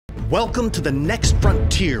Welcome to the next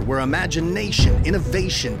frontier where imagination,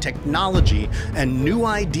 innovation, technology, and new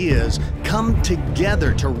ideas come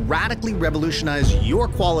together to radically revolutionize your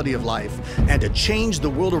quality of life and to change the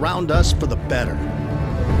world around us for the better.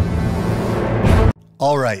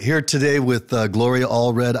 All right, here today with Gloria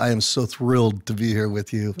Allred. I am so thrilled to be here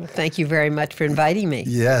with you. Well, thank you very much for inviting me.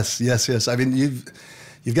 Yes. I mean,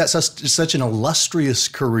 you've got such an illustrious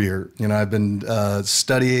career. You know, I've been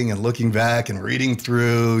studying and looking back and reading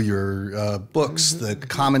through your books, the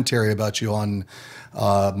commentary about you on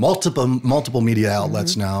multiple media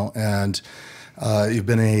outlets now, and you've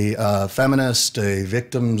been a feminist, a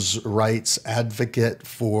victims' rights advocate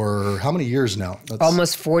for how many years now?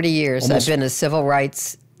 Almost 40 years. I've been a civil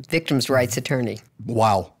rights, victims' rights attorney.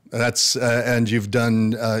 Wow. That's and you've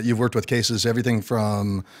worked with cases, everything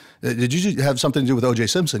from, did you have something to do with O.J.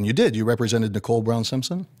 Simpson? You did. You represented Nicole Brown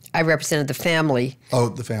Simpson? I represented the family. Oh,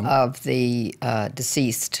 the family. Of the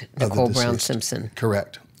deceased, Nicole Brown Simpson.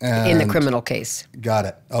 Correct. In the criminal case. Got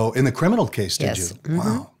it. Oh, in the criminal case, did yes. you?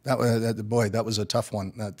 Wow. Boy, that was a tough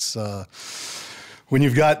one. That's when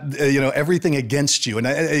you've got everything against you, and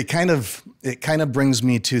it kind of brings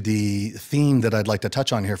me to the theme that I'd like to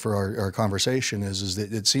touch on here for our conversation is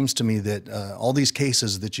that it seems to me that all these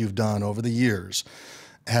cases that you've done over the years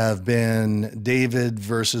have been David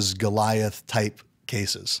versus Goliath type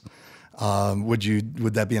cases.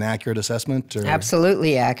 Would that be an accurate assessment? Or?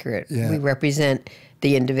 Absolutely accurate. Yeah. We represent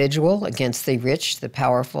the individual against the rich, the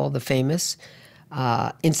powerful, the famous,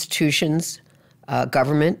 institutions,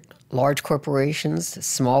 government, large corporations,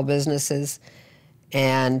 small businesses,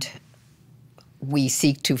 and we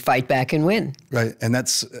seek to fight back and win. Right, and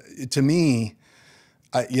that's, to me,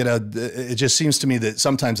 it just seems to me that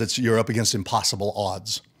sometimes you're up against impossible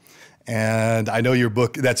odds. And I know your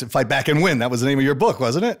book, that's Fight Back and Win. That was the name of your book,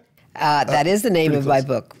 wasn't it? That is the name of my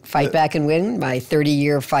book, Fight Back and Win, my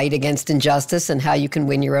 30-year fight against injustice and how you can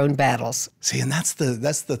win your own battles. See, and that's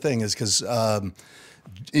the thing is because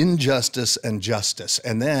injustice and justice,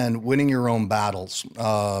 and then winning your own battles.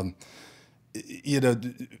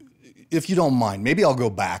 If you don't mind, maybe I'll go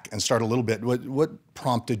back and start a little bit. What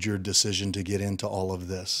prompted your decision to get into all of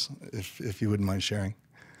this, if you wouldn't mind sharing?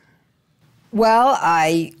 Well,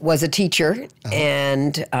 I was a teacher,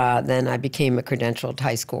 and then I became a credentialed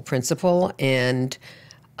high school principal, and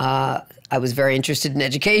I was very interested in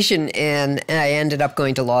education, and I ended up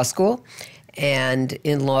going to law school. And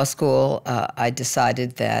in law school, I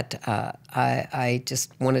decided that I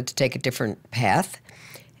just wanted to take a different path,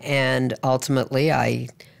 and ultimately I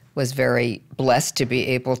was very blessed to be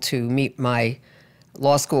able to meet my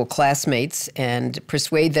law school classmates and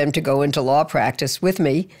persuade them to go into law practice with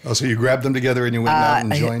me. Oh, so you grabbed them together and you went out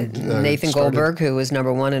and joined? Nathan Goldberg, who was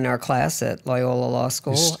 #1 in our class at Loyola Law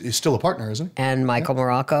School. He's still a partner, isn't he? And Michael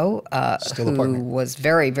Morocco, who was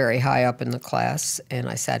very, very high up in the class. And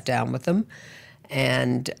I sat down with them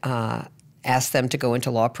and asked them to go into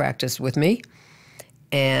law practice with me.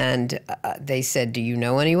 And they said, do you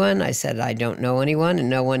know anyone? I said, I don't know anyone, and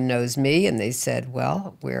no one knows me. And they said,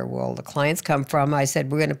 well, where will the clients come from? I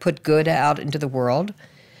said, we're going to put good out into the world,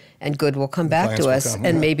 and good will come back to us.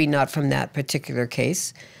 And maybe not from that particular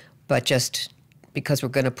case, but just because we're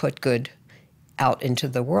going to put good out into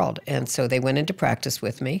the world. And so they went into practice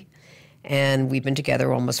with me. And we've been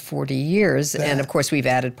together almost 40 years. And of course, we've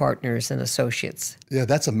added partners and associates. Yeah,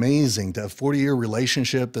 that's amazing. To have a 40-year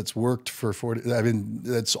relationship that's worked for 40, I mean,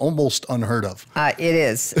 that's almost unheard of. It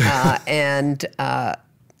is. And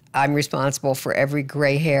I'm responsible for every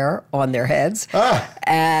gray hair on their heads.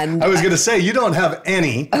 And I was going to say, you don't have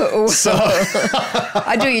any. So.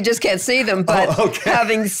 I do, you just can't see them. But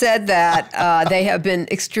having said that, they have been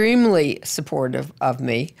extremely supportive of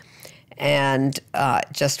me. And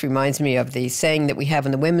just reminds me of the saying that we have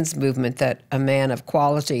in the women's movement that a man of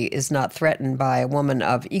quality is not threatened by a woman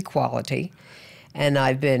of equality. And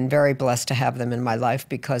I've been very blessed to have them in my life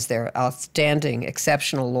because they're outstanding,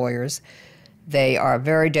 exceptional lawyers. They are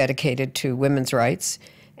very dedicated to women's rights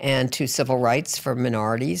and to civil rights for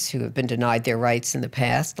minorities who have been denied their rights in the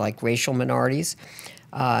past, like racial minorities,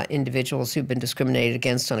 individuals who've been discriminated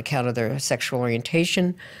against on account of their sexual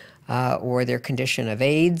orientation or their condition of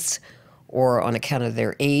AIDS, or on account of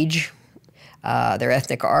their age, their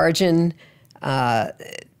ethnic origin,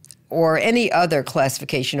 or any other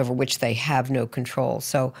classification over which they have no control.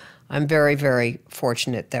 So I'm very, very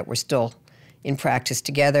fortunate that we're still in practice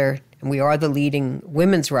together, and we are the leading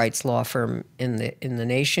women's rights law firm in the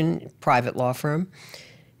nation, private law firm,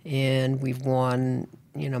 and we've won,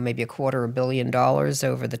 maybe $250 million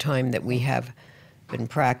over the time that we have been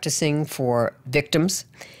practicing for victims.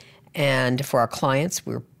 And for our clients,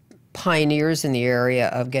 we're pioneers in the area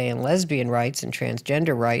of gay and lesbian rights and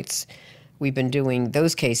transgender rights. We've been doing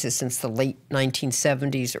those cases since the late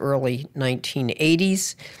 1970s, early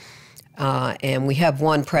 1980s. And we have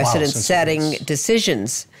won precedent-setting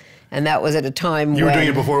decisions. And that was at a time when... You were doing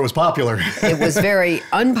it before it was popular. It was very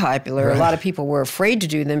unpopular. Right. A lot of people were afraid to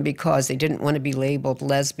do them because they didn't want to be labeled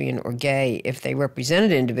lesbian or gay if they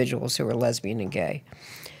represented individuals who were lesbian and gay.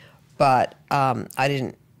 But I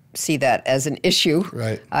didn't see that as an issue.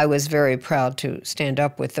 Right. I was very proud to stand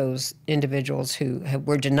up with those individuals who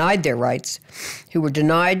were denied their rights, who were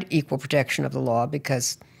denied equal protection of the law,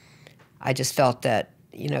 because I just felt that,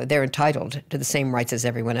 you know, they're entitled to the same rights as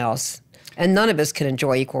everyone else. And none of us can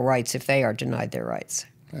enjoy equal rights if they are denied their rights.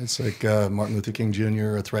 It's like Martin Luther King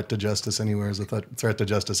Jr., a threat to justice anywhere is a threat to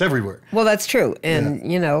justice everywhere. Well, that's true. And,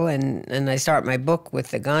 you know, and I start my book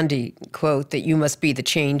with the Gandhi quote that you must be the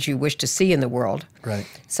change you wish to see in the world. Right.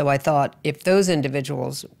 So I thought if those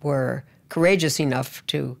individuals were courageous enough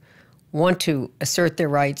to want to assert their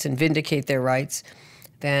rights and vindicate their rights,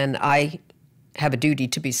 then I have a duty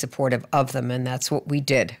to be supportive of them, and that's what we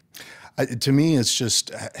did. To me, it's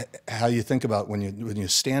just how you think about when you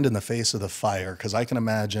stand in the face of the fire, because I can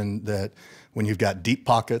imagine that when you've got deep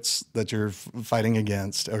pockets that you're fighting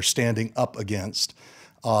against or standing up against,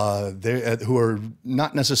 who are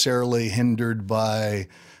not necessarily hindered by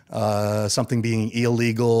something being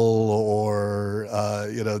illegal or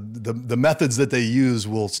you know, the methods that they use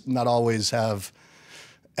will not always have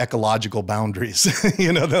ecological boundaries.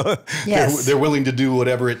 You know, yes. they're willing to do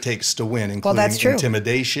whatever it takes to win, including that's true.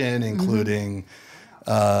 intimidation, including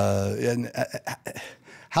how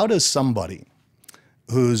does somebody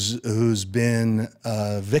who's been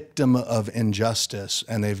a victim of injustice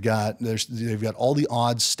and they've got all the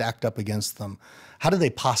odds stacked up against them, how do they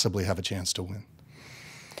possibly have a chance to win?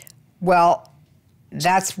 Well,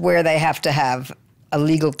 that's where they have to have a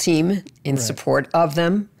legal team in support of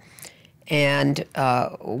them. And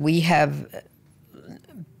we have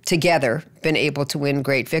together been able to win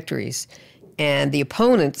great victories. And the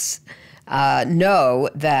opponents know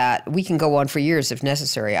that we can go on for years if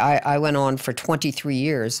necessary. I went on for 23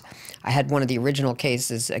 years. I had one of the original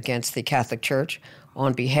cases against the Catholic Church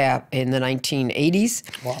on behalf in the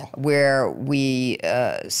 1980s, wow, where we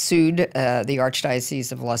sued the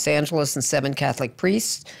Archdiocese of Los Angeles and 7 Catholic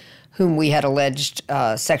priests whom we had alleged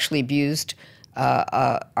sexually abused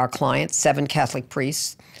our client, 7 Catholic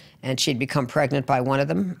priests, and she'd become pregnant by one of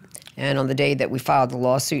them. And on the day that we filed the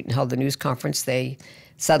lawsuit and held the news conference, they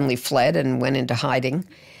suddenly fled and went into hiding.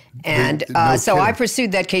 And so I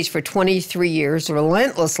pursued that case for 23 years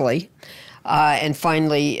relentlessly. And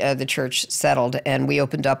finally, the church settled, and we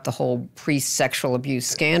opened up the whole priest sexual abuse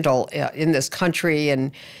scandal in this country,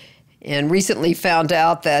 and recently found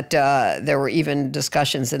out that there were even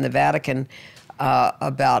discussions in the Vatican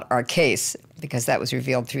about our case, because that was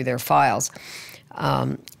revealed through their files.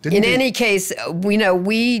 In any case, we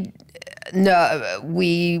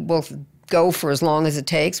will go for as long as it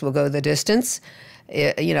takes. We'll go the distance,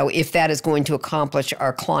 you know, if that is going to accomplish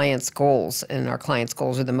our clients' goals, and our clients'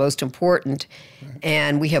 goals are the most important. Right.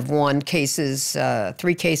 And we have won cases,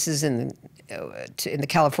 3 cases in the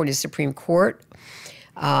California Supreme Court,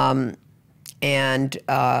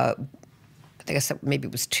 I guess maybe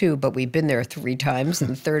it was 2, but we've been there 3 times, and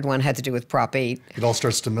the third one had to do with Prop 8. It all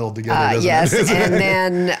starts to meld together, doesn't yes, it? And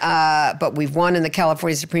then, but we've won in the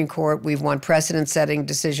California Supreme Court. We've won precedent-setting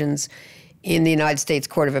decisions in the United States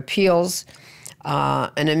Court of Appeals,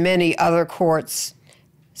 and in many other courts.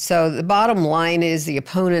 So the bottom line is the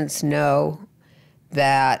opponents know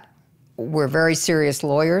that we're very serious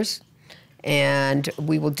lawyers, and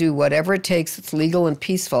we will do whatever it takes that's legal and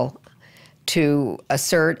peaceful to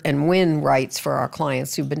assert and win rights for our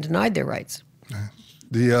clients who've been denied their rights.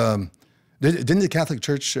 Didn't the Catholic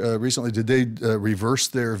Church recently, did they reverse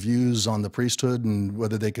their views on the priesthood and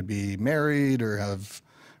whether they could be married or have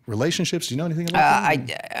relationships? Do you know anything about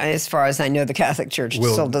that? As far as I know, the Catholic Church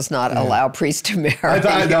still does not allow priests to marry.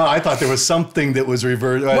 I thought there was something that was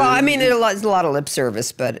reversed. Well, I mean, there's a lot of lip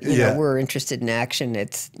service, but you know, we're interested in action.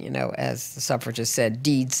 It's, you know, as the suffragist said,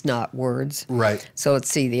 deeds, not words. Right. So let's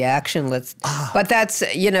see the action. But that's,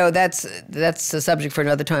 you know, that's a subject for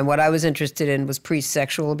another time. What I was interested in was priest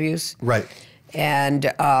sexual abuse. Right.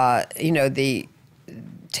 And, you know, the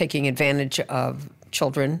taking advantage of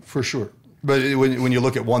children. For sure. But when you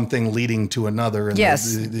look at one thing leading to another, and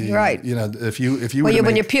yes, right. You know, if you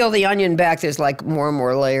when you peel the onion back, there's like more and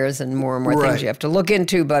more layers and more things you have to look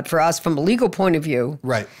into. But for us, from a legal point of view,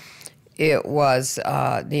 right, it was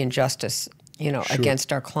the injustice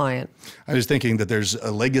against our client. I was thinking that there's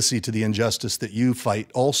a legacy to the injustice that you fight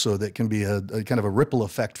also that can be a kind of a ripple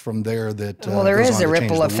effect from there that Well, there goes is on a to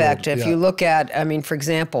change ripple the effect. world. If you look at, for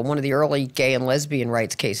example, one of the early gay and lesbian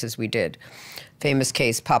rights cases we did, famous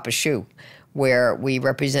case Papa Shoe, where we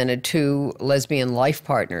represented two lesbian life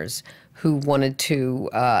partners who wanted to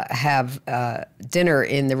have dinner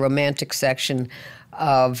in the romantic section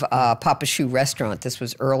of Papa Shoe restaurant. This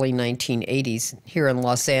was early 1980s here in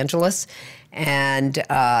Los Angeles. And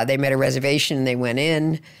they made a reservation and they went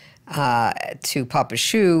in to Papa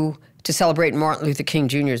Shoe to celebrate Martin Luther King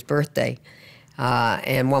Jr.'s birthday.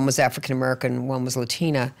 And one was African American, one was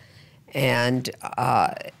Latina. And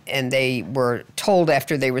they were told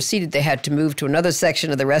after they were seated they had to move to another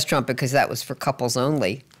section of the restaurant because that was for couples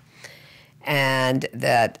only. And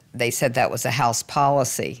that they said that was a house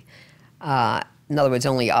policy. In other words,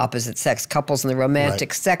 only opposite-sex couples in the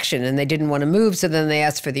romantic section, and they didn't want to move, so then they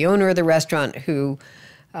asked for the owner of the restaurant, who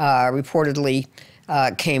reportedly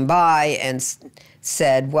came by and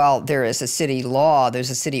said, well, there is a city law, there's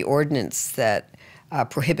a city ordinance that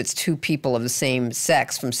prohibits two people of the same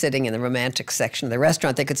sex from sitting in the romantic section of the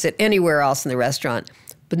restaurant. They could sit anywhere else in the restaurant,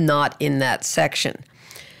 but not in that section.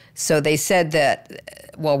 So they said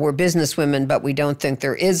that, well, we're businesswomen, but we don't think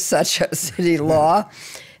there is such a city law.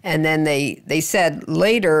 And then they said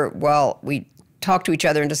later, well, we talked to each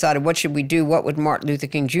other and decided what should we do? What would Martin Luther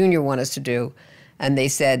King Jr. want us to do? And they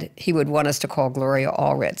said he would want us to call Gloria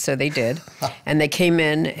Allred. So they did. And they came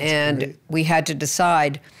in and we had to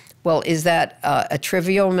decide, well, is that a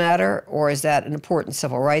trivial matter or is that an important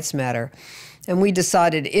civil rights matter? And we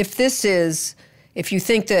decided if you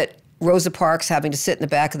think that Rosa Parks having to sit in the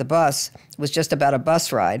back of the bus was just about a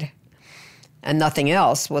bus ride, and nothing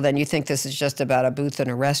else, well, then you think this is just about a booth in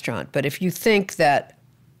a restaurant. But if you think that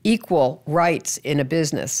equal rights in a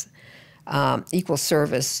business, equal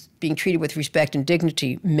service, being treated with respect and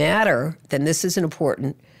dignity matter, then this is an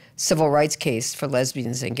important civil rights case for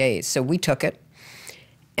lesbians and gays. So we took it,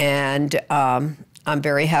 and I'm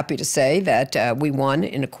very happy to say that we won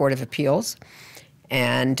in a court of appeals.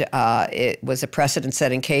 And it was a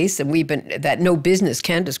precedent-setting case, and that no business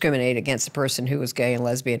can discriminate against a person who is gay and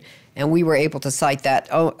lesbian. And we were able to cite that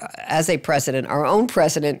as a precedent, our own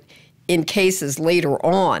precedent, in cases later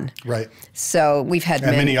on. Right. So we've had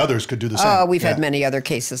many others could do the same. We've had many other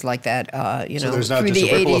cases like that. So there's not through just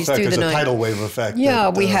the a ripple 80s, effect, through there's the a tidal wave effect. Yeah,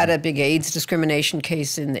 we had a big AIDS discrimination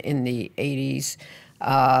case in the 80s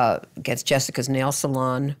against Jessica's Nail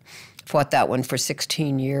Salon. Fought that one for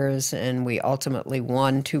 16 years, and we ultimately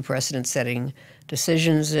won 2 precedent-setting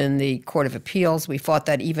decisions in the Court of Appeals. We fought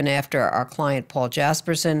that even after our client, Paul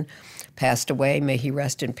Jasperson, passed away. May he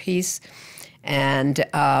rest in peace. And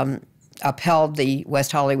upheld the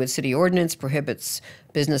West Hollywood City Ordinance, prohibits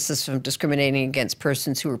businesses from discriminating against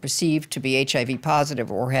persons who are perceived to be HIV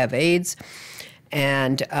positive or have AIDS.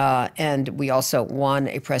 And we also won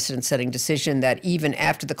a precedent-setting decision that even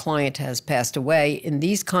after the client has passed away, in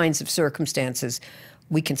these kinds of circumstances,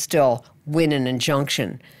 we can still win an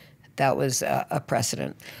injunction. That was a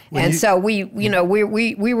precedent. So we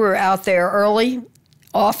were out there early,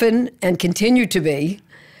 often, and continue to be.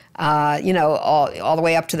 All the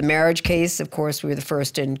way up to the marriage case. Of course, we were the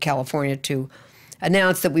first in California to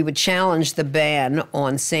announce that we would challenge the ban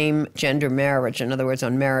on same-gender marriage, in other words,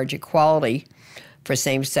 on marriage equality for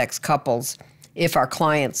same-sex couples, if our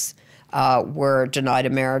clients were denied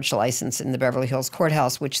a marriage license in the Beverly Hills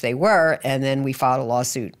courthouse, which they were, and then we filed a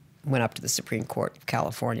lawsuit, went up to the Supreme Court of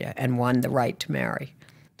California, and won the right to marry.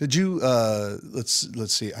 Did you,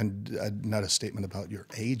 let's see, not a statement about your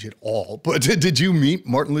age at all, but did you meet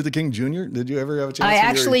Martin Luther King Jr.? Did you ever have a chance? I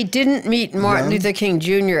actually didn't meet Martin Luther King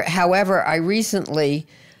Jr. However, I recently,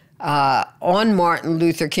 on Martin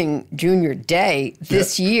Luther King Jr. Day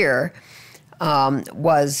this year,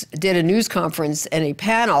 did a news conference and a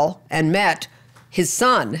panel and met his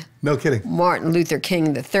son. No kidding. Martin Luther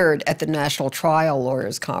King III at the National Trial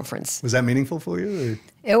Lawyers Conference. Was that meaningful for you? Or?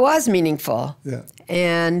 It was meaningful. Yeah.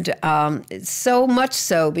 And so much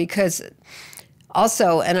so because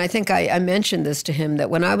also, and I think I mentioned this to him,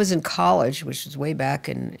 that when I was in college, which was way back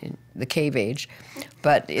in the cave age,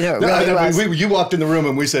 but it really was. You walked in the room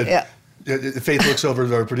and we said, Faith looks over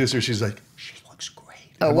at our producer, she's like, she looks great.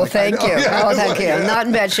 Oh, well, like, thank you. Yeah. Oh, thank you. I'm not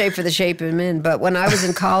in bad shape for the shape I'm in, but when I was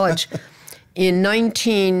in college, in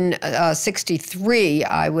 1963,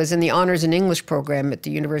 I was in the Honors in English program at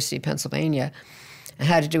the University of Pennsylvania. I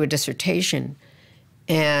had to do a dissertation.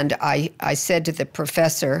 And I said to the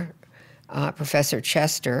professor, Professor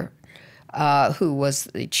Chester, who was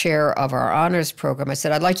the chair of our honors program, I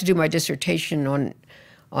said, I'd like to do my dissertation on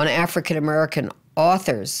African-American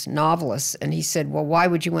authors, novelists. And he said, well, why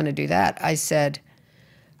would you want to do that? I said,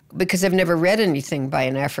 because I've never read anything by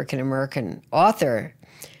an African-American author.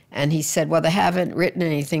 And he said, well, they haven't written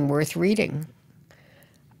anything worth reading.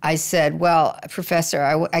 I said, well,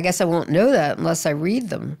 Professor, I guess I won't know that unless I read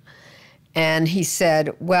them. And he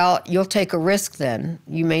said, well, you'll take a risk then.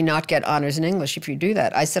 You may not get honors in English if you do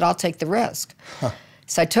that. I said, I'll take the risk. Huh.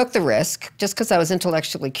 So I took the risk just because I was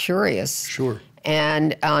intellectually curious. Sure.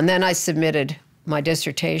 And then I submitted my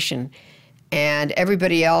dissertation. And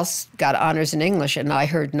everybody else got honors in English, and I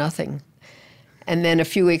heard nothing. And then a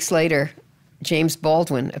few weeks later, James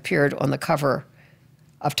Baldwin appeared on the cover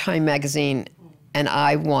of Time magazine, and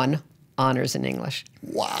I won honors in English.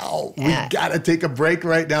 Wow. We got to take a break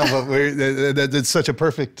right now, but it's such a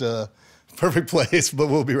perfect place, but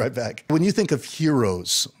we'll be right back. When you think of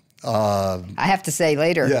heroes... I have to say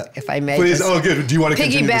later, if I may. Please, oh good. Do you want to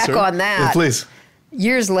continue piggyback on that? Yeah, please.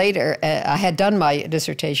 Years later, I had done my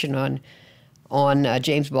dissertation on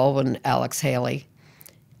James Baldwin, Alex Haley,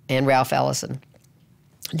 and Ralph Ellison.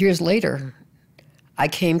 Years later, I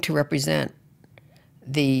came to represent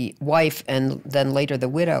the wife and then later the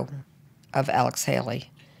widow of Alex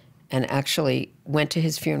Haley, and actually went to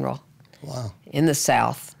his funeral. Wow. In the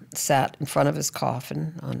South, sat in front of his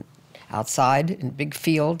coffin outside in a big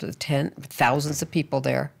field, a tent, with thousands of people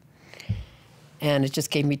there. And it just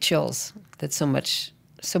gave me chills that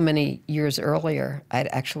so many years earlier, I'd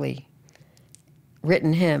actually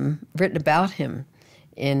written about him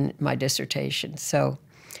in my dissertation. So,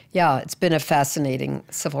 yeah, it's been a fascinating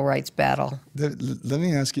civil rights battle. Let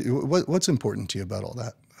me ask you, what's important to you about all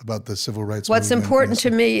that, about the civil rights movement? What's important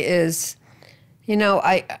to me is, you know,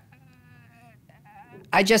 I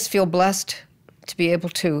just feel blessed to be able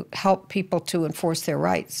to help people to enforce their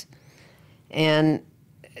rights and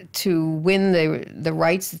to win the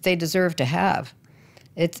rights that they deserve to have.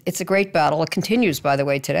 It's a great battle. It continues, by the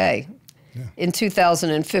way, today. Yeah. In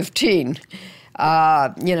 2015, you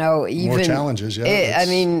know, even more challenges. Yeah, I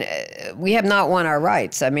mean, we have not won our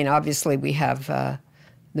rights. I mean, obviously, we have the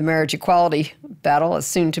marriage equality battle is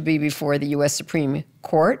soon to be before the U.S. Supreme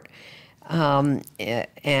Court,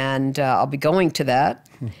 and I'll be going to that,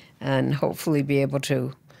 and hopefully be able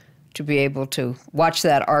to watch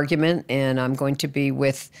that argument. And I'm going to be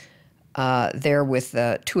there with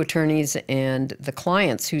two attorneys and the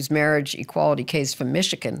clients whose marriage equality case from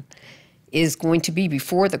Michigan is going to be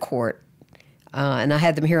before the court. And I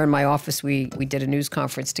had them here in my office. We did a news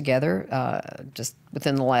conference together just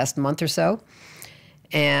within the last month or so.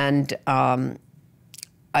 And I'm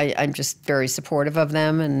just very supportive of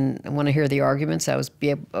them, and I want to hear the arguments. I was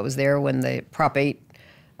there when the Prop 8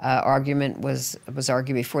 argument was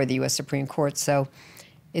argued before the U.S. Supreme Court. So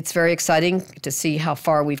it's very exciting to see how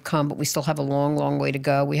far we've come, but we still have a long, long way to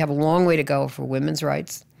go. We have a long way to go for women's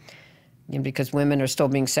rights, you know, because women are still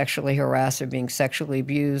being sexually harassed, they're being sexually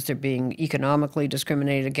abused, they're being economically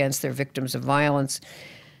discriminated against, they're victims of violence.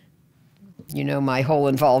 You know, my whole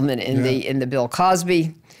involvement in the Bill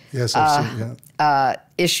Cosby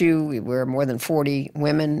issue, where more than 40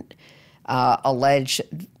 women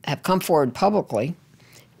have come forward publicly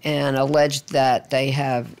and alleged that they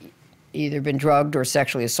have either been drugged or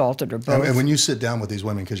sexually assaulted or both. And when you sit down with these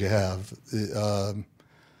women, because you have,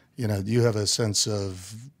 you know, you have a sense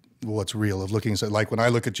of what's real, of looking, like when I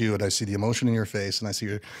look at you and I see the emotion in your face and I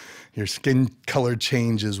see your skin color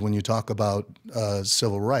changes when you talk about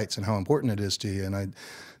civil rights and how important it is to you. And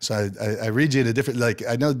I read you in a different, like,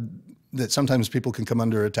 I know that sometimes people can come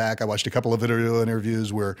under attack. I watched a couple of video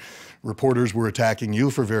interviews where reporters were attacking you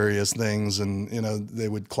for various things, and you know, they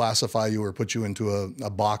would classify you or put you into a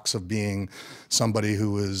box of being somebody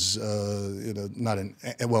who is you know, not an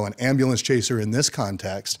ambulance chaser in this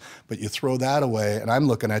context, but you throw that away, and I'm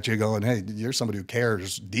looking at you going, hey, you're somebody who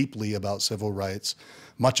cares deeply about civil rights,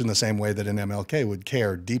 much in the same way that an MLK would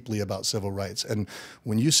care deeply about civil rights. And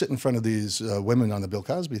when you sit in front of these women on the Bill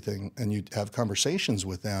Cosby thing and you have conversations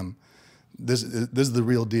with them, this is the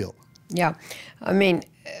real deal. Yeah. I mean,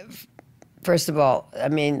 first of all, I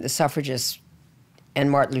mean, the suffragists and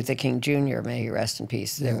Martin Luther King Jr., may he rest in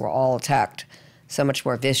peace, they were all attacked so much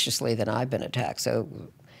more viciously than I've been attacked. So,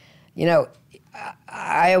 you know,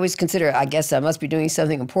 I always consider, I guess I must be doing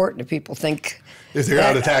something important if people think if they're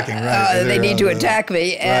out attacking, right? They need to attack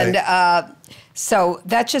me. And so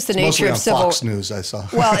that's just the nature of civil... Fox News, I saw.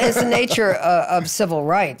 Well, it's the nature of civil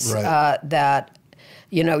rights, that,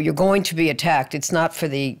 you know, you're going to be attacked. It's not for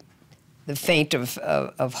the faint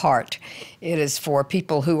of heart. It is for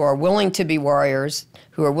people who are willing to be warriors,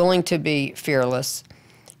 who are willing to be fearless.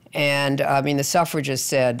 And, I mean, the suffragists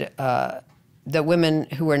said that women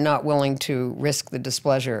who are not willing to risk the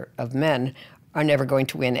displeasure of men are never going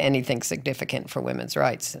to win anything significant for women's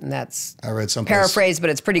rights. And that's I read someplace, paraphrased, but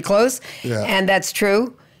it's pretty close. Yeah. And that's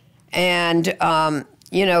true. And,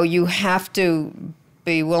 you know, you have to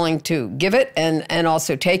be willing to give it and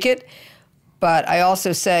also take it. But I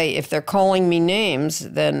also say if they're calling me names,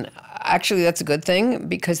 then actually that's a good thing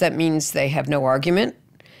because that means they have no argument.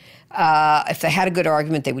 If they had a good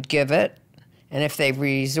argument, they would give it. And if they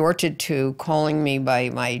resorted to calling me by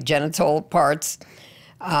my genital parts,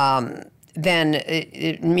 then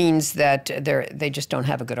it means that they just don't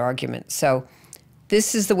have a good argument. So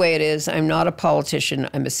this is the way it is. I'm not a politician.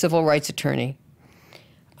 I'm a civil rights attorney.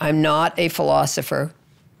 I'm not a philosopher.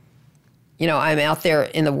 You know, I'm out there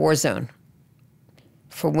in the war zone.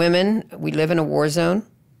 For women, we live in a war zone,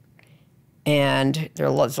 and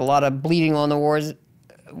there's a lot of bleeding on the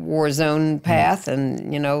war zone path,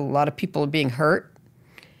 and, you know, a lot of people are being hurt.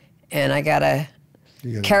 And I got to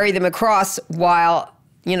carry them across while,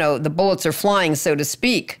 you know, the bullets are flying, so to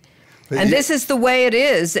speak. And this is the way it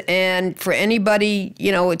is. And for anybody,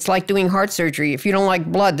 you know, it's like doing heart surgery. If you don't like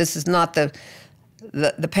blood, this is not the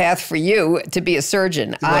path for you to be a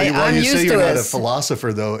surgeon. I'm used to it. You say you're not a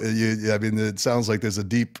philosopher, though. I mean, it sounds like there's a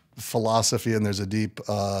deep philosophy and there's a deep,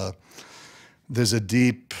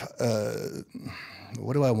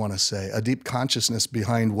 what do I want to say? A deep consciousness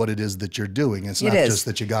behind what it is that you're doing. It's not just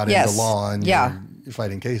that you got into law and you're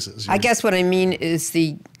fighting cases. I guess what I mean is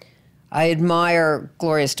I admire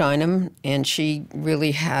Gloria Steinem, and she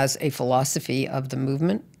really has a philosophy of the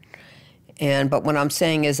movement. But what I'm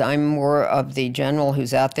saying is I'm more of the general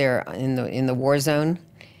who's out there in the war zone,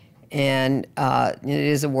 and it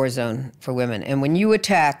is a war zone for women. And when you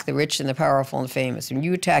attack the rich and the powerful and famous, when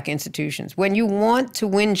you attack institutions, when you want to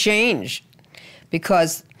win change,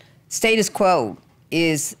 because status quo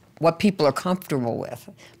is what people are comfortable with.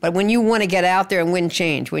 But when you want to get out there and win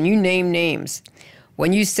change, when you name names,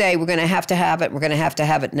 when you say we're going to have it, we're going to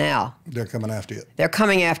have it now. They're coming after you. They're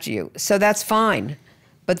coming after you. So that's fine.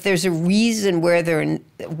 But there's a reason why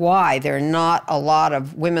there are not a lot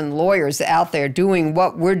of women lawyers out there doing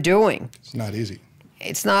what we're doing. It's not easy.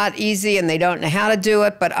 It's not easy, and they don't know how to do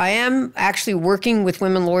it. But I am actually working with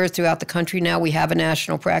women lawyers throughout the country now. We have a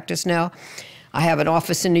national practice now. I have an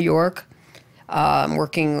office in New York. I'm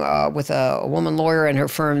working with a woman lawyer and her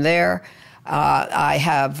firm there. I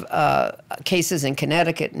have cases in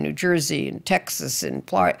Connecticut, and New Jersey, and Texas, and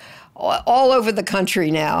Florida, all over the country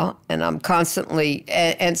now, and I'm constantly,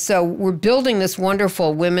 and so we're building this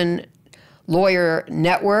wonderful women lawyer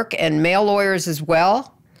network and male lawyers as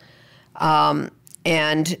well.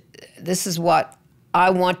 And this is what I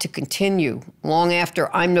want to continue long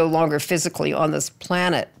after I'm no longer physically on this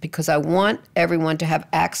planet, because I want everyone to have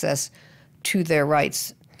access to their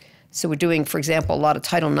rights. So we're doing, for example, a lot of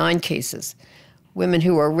Title IX cases, women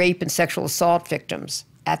who are rape and sexual assault victims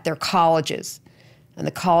at their colleges, and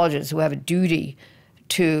the colleges who have a duty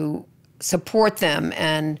to support them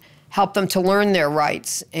and help them to learn their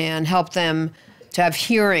rights and help them to have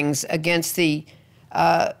hearings against the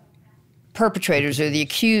perpetrators or the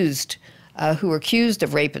accused who are accused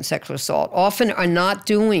of rape and sexual assault, often are not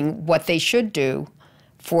doing what they should do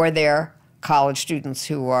for their college students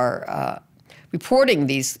who are reporting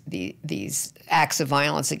these acts of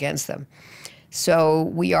violence against them. So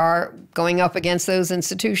we are going up against those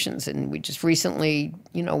institutions, and we just recently,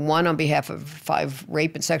 won on behalf of 5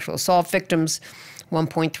 rape and sexual assault victims,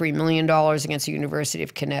 $1.3 million against the University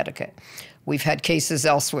of Connecticut. We've had cases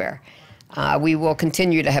elsewhere. We will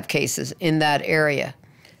continue to have cases in that area.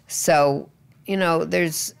 So,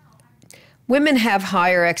 women have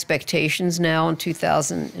higher expectations now in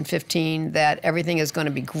 2015 that everything is going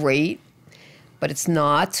to be great, but it's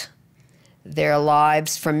not. Their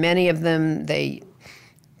lives, for many of them, they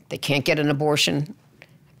can't get an abortion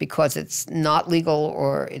because it's not legal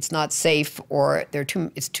or it's not safe or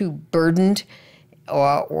it's too burdened,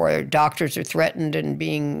 or doctors are threatened and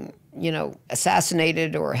being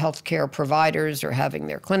assassinated, or healthcare providers are having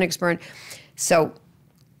their clinics burned. So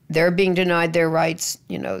they're being denied their rights.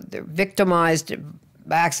 They're victimized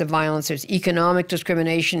by acts of violence. There's economic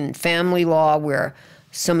discrimination, family law, where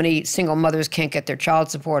so many single mothers can't get their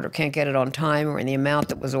child support or can't get it on time or in the amount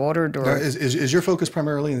that was ordered. Or is your focus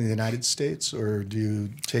primarily in the United States, or do you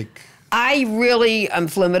take... I've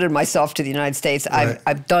limited myself to the United States. Right.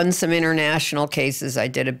 I've done some international cases. I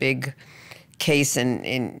did a big case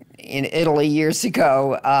in Italy years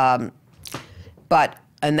ago, and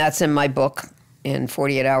that's in my book. In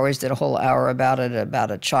 48 Hours, did a whole hour about it, about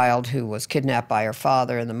a child who was kidnapped by her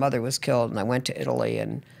father and the mother was killed. And I went to Italy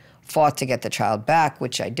and fought to get the child back,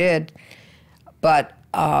 which I did. But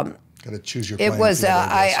got to choose your. It was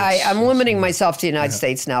I'm limiting myself to the United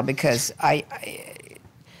States now because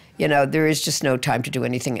you know, there is just no time to do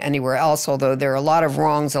anything anywhere else, although there are a lot of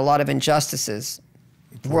wrongs, a lot of injustices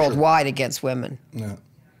worldwide against women. Yeah,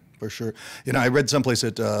 for sure. You know, I read someplace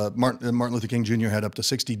that Martin Luther King Jr. had up to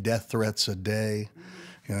 60 death threats a day.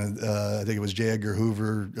 You know, I think it was J. Edgar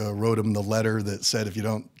Hoover wrote him the letter that said, if you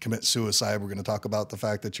don't commit suicide, we're going to talk about the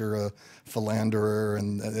fact that you're a philanderer.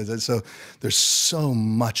 And so there's so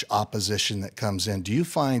much opposition that comes in. Do you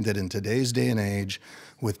find that in today's day and age,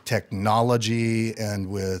 with technology and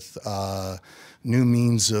with new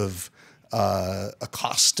means of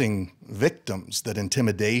accosting victims, that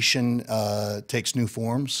intimidation takes new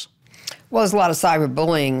forms? Well, there's a lot of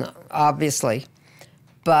cyberbullying, obviously.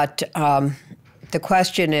 But the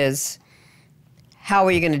question is, how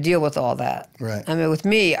are you going to deal with all that? Right. I mean, with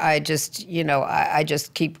me, I just, you know, I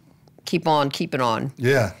just keep on keeping on.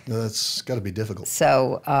 Yeah, that's got to be difficult.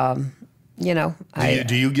 So, you know.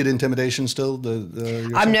 Do you get intimidation still?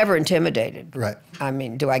 I'm never intimidated. Right. I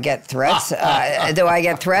mean, do I get threats? Do I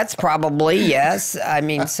get threats? Probably, yes. I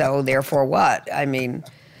mean, so therefore what? I mean,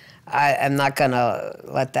 I'm not going to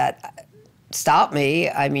let that stop me.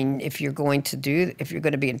 I mean, if you're going to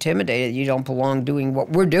be intimidated, you don't belong doing what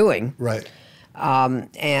we're doing. Right.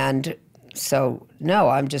 And so, no,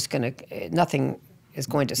 I'm just going to, nothing is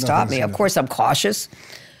going to stop me. Of course, I'm cautious.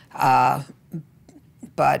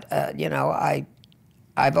 But, you know,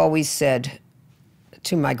 I've always said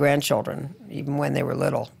to my grandchildren, even when they were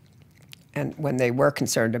little, and when they were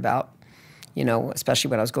concerned about, you know, especially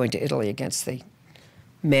when I was going to Italy against the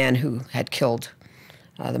man who had killed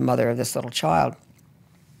the mother of this little child,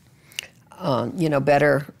 you know,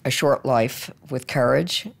 better a short life with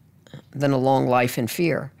courage than a long life in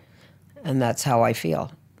fear. And that's how I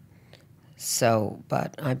feel. So,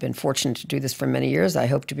 but I've been fortunate to do this for many years. I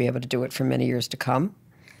hope to be able to do it for many years to come.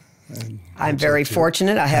 I'm very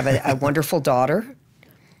fortunate. I have a wonderful daughter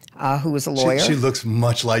who is a lawyer. She looks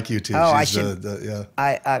much like you, too. Oh, She's,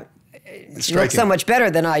 yeah. She looks so much better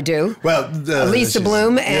than I do. Well, Lisa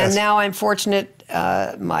Bloom, and yes. now I'm fortunate.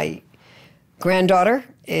 My granddaughter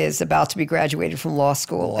is about to be graduated from law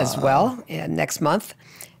school as well next month.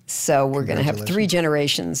 So we're going to have 3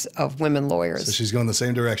 generations of women lawyers. So she's going the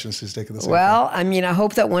same direction. She's taking the same Well, path. I mean, I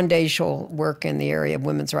hope that one day she'll work in the area of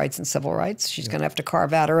women's rights and civil rights. She's going to have to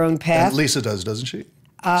carve out her own path. And Lisa does, doesn't she?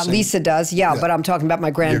 Lisa does, yeah, but I'm talking about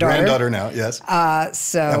my granddaughter. Your granddaughter now, yes.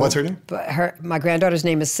 And what's her name? My granddaughter's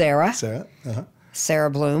name is Sarah. Sarah,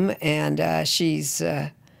 Sarah Bloom, and she's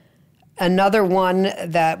another one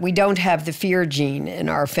that we don't have the fear gene in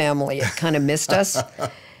our family. It kind of missed us.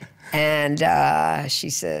 And she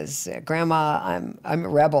says, "Grandma, I'm a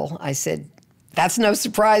rebel." I said, "That's no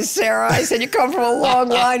surprise, Sarah." I said, "You come from a long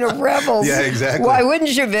line of rebels." Yeah, exactly. Why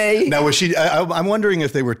wouldn't you be? Now, was she? I'm wondering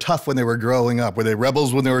if they were tough when they were growing up. Were they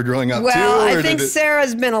rebels when they were growing up well, too? I think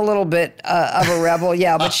Sarah's been a little bit of a rebel,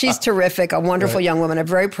 yeah, but she's terrific, a wonderful young woman. I'm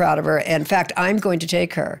very proud of her. In fact, I'm going to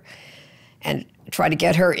take her and try to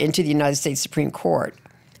get her into the United States Supreme Court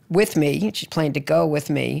with me. She's planning to go with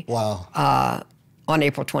me. Wow. On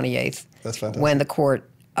April 28th. That's fantastic. When the court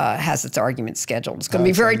has its argument scheduled. It's going to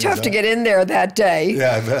be very tough to get in there that day.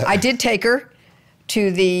 Yeah, I bet. I did take her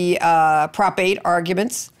to the Prop 8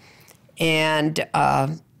 arguments, and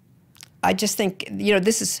I just think, you know,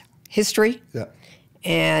 this is history,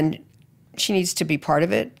 and she needs to be part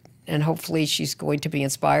of it, and hopefully she's going to be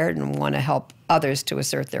inspired and want to help others to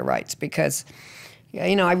assert their rights, because,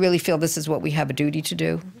 you know, I really feel this is what we have a duty to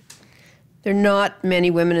do. There are not many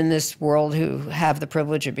women in this world who have the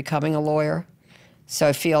privilege of becoming a lawyer. So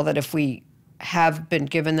I feel that if we have been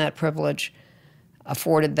given that privilege,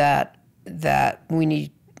 afforded that we need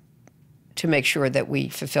to make sure that we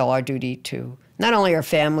fulfill our duty to not only our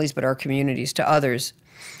families, but our communities, to others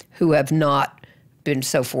who have not been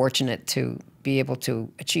so fortunate to be able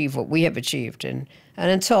to achieve what we have achieved. And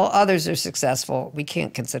until others are successful, we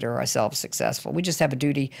can't consider ourselves successful. We just have a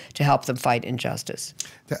duty to help them fight injustice.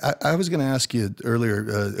 I was going to ask you earlier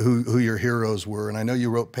who your heroes were, and I know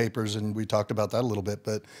you wrote papers and we talked about that a little bit,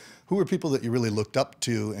 but who were people that you really looked up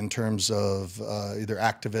to in terms of either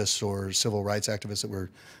activists or civil rights activists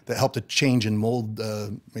that helped to change and mold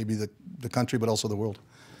maybe the country, but also the world?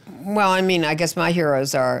 Well, I mean, I guess my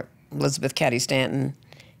heroes are Elizabeth Cady Stanton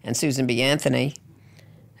and Susan B. Anthony,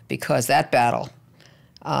 because that battle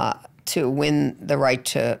to win the right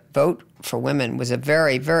to vote for women was a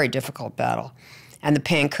very, very difficult battle. And the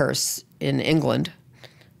Pankhursts in England,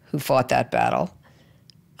 who fought that battle.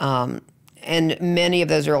 And many of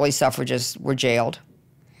those early suffragists were jailed.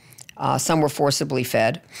 Some were forcibly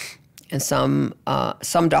fed, and some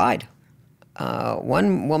died.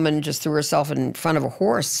 One woman just threw herself in front of a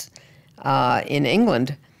horse in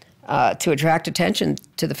England to attract attention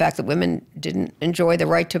to the fact that women didn't enjoy the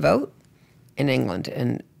right to vote in England.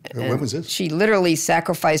 And when was this? She literally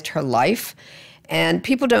sacrificed her life, and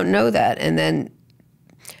people don't know that. And then,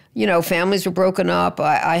 you know, families were broken up.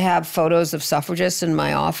 I have photos of suffragists in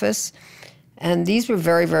my office, and these were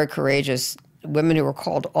very, very courageous women who were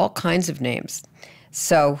called all kinds of names.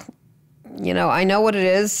 So, you know, I know what it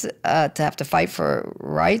is to have to fight for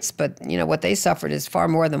rights, but, you know, what they suffered is far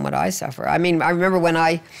more than what I suffer. I mean, I remember when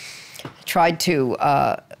I tried to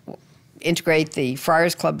integrate the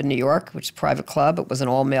Friars Club in New York, which is a private club. It was an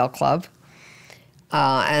all-male club.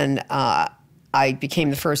 And I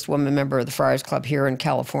became the first woman member of the Friars Club here in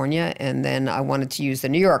California, and then I wanted to use the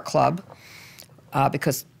New York Club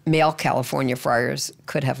because male California friars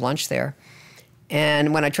could have lunch there.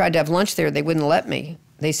 And when I tried to have lunch there, they wouldn't let me.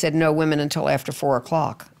 They said no women until after 4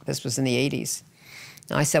 o'clock. This was in the 80s.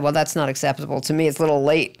 And I said, well, that's not acceptable to me. It's a little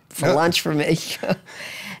late for lunch for me.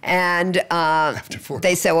 And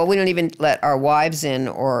they said, well, we don't even let our wives in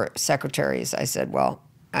or secretaries. I said, well,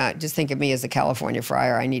 just think of me as a California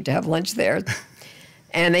friar. I need to have lunch there.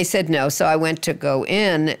 And they said no. So I went to go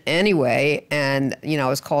in anyway. And, you know, I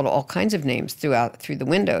was called all kinds of names through the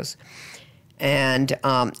windows. And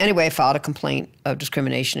anyway, I filed a complaint of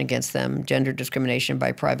discrimination against them, gender discrimination by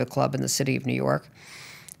a private club in the city of New York.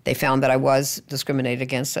 They found that I was discriminated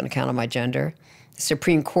against on account of my gender. The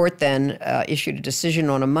Supreme Court then issued a decision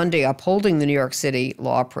on a Monday upholding the New York City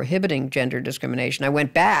law prohibiting gender discrimination. I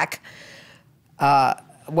went back, and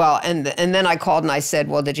then I called and I said,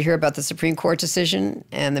 well, did you hear about the Supreme Court decision?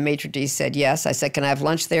 And the maitre d' said yes. I said, can I have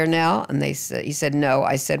lunch there now? And he said no.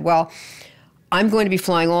 I said, well, I'm going to be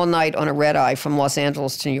flying all night on a red-eye from Los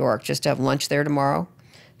Angeles to New York just to have lunch there tomorrow.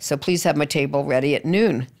 So please have my table ready at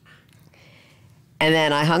noon. And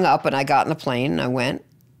then I hung up and I got in the plane and I went.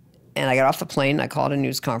 And I got off the plane and I called a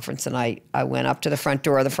news conference and I went up to the front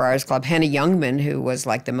door of the Friars Club. Henny Youngman, who was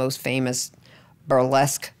like the most famous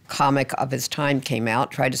burlesque comic of his time, came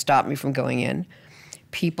out, tried to stop me from going in.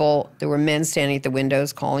 There were men standing at the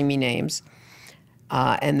windows calling me names.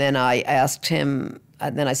 And then I asked him,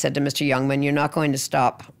 then I said to Mr. Youngman, you're not going to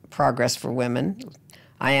stop progress for women.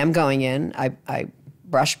 I am going in. I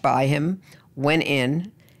brushed by him, went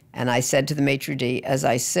in, and I said to the maitre d', as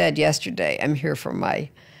I said yesterday, I'm here for my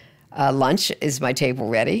lunch. Is my table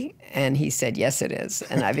ready? And he said, yes, it is.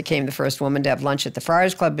 And I became the first woman to have lunch at the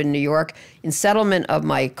Friars Club in New York. In settlement of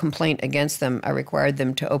my complaint against them, I required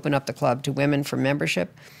them to open up the club to women for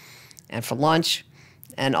membership and for lunch,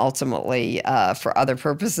 and ultimately for other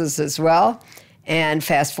purposes as well. And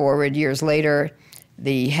fast forward years later,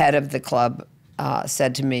 the head of the club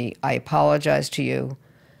said to me, I apologize to you.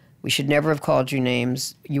 We should never have called you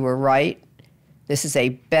names. You were right. This is a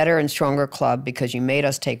better and stronger club because you made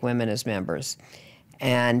us take women as members.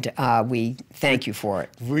 And we thank you for it.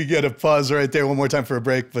 We get a pause right there one more time for a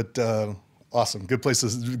break, but awesome. Good place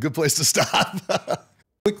to stop.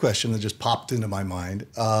 Quick question that just popped into my mind.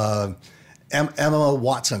 Emma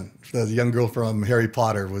Watson, the young girl from Harry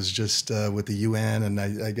Potter, was just with the UN, and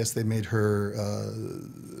I guess they made her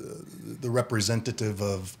the representative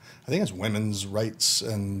of, I think it's women's rights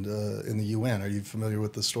and in the UN. Are you familiar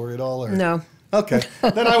with the story at all? Or? No. Okay,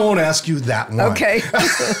 then I won't ask you that one. Okay.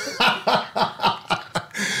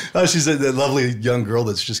 She's a lovely young girl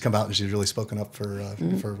that's just come out and she's really spoken up for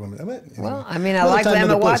women. I mean, well, I mean, I like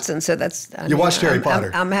Emma Watson, so that's. You watched Harry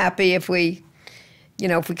Potter. I'm happy if we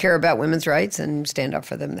care about women's rights and stand up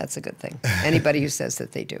for them. That's a good thing. Anybody who says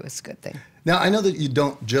that they do, it's a good thing. Now, I know that you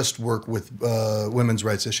don't just work with women's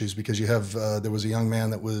rights issues because you have. There was a young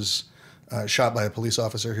man that was shot by a police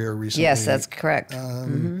officer here recently. Yes, that's correct.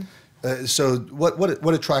 So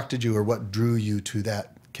what attracted you or what drew you to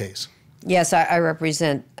that case? Yes, I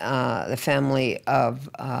represent the family of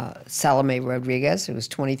Salome Rodriguez, who was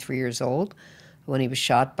 23 years old when he was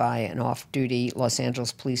shot by an off-duty Los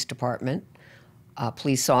Angeles Police Department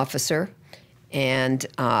police officer. And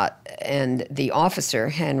the officer,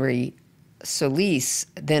 Henry Solis,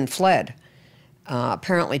 then fled,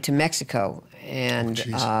 apparently to Mexico. And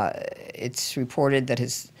it's reported that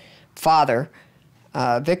his father,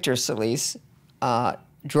 Victor Solis,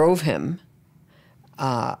 drove him,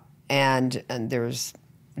 and there's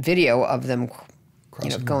video of them,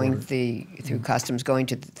 going through customs,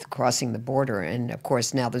 crossing the border, and of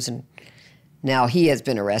course now he has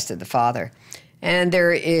been arrested, the father, and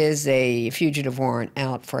there is a fugitive warrant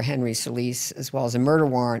out for Henry Solis as well as a murder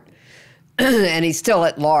warrant, and he's still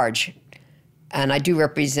at large. And I do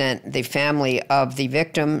represent the family of the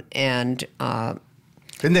victim, and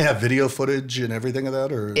didn't they have video footage and everything of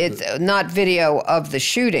that, or it's not video of the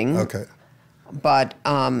shooting? Okay, but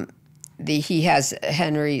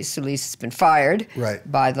Henry Solis has been fired Right.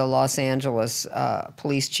 by the Los Angeles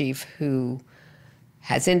police chief, who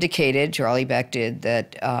has indicated, Charlie Beck did,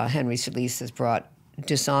 that Henry Solis has brought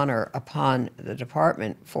dishonor upon the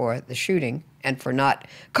department for the shooting and for not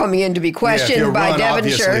coming in to be questioned by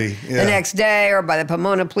Devonshire the next day, or by the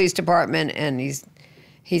Pomona Police Department, and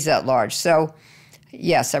he's at large. So,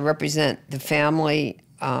 yes, I represent the family.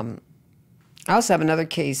 I also have another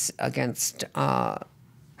case against the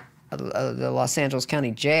Los Angeles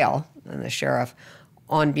County Jail and the sheriff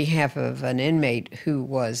on behalf of an inmate who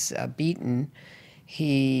was beaten.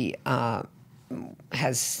 He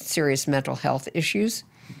has serious mental health issues,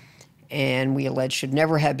 and we allege should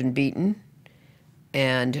never have been beaten.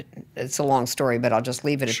 And it's a long story, but I'll just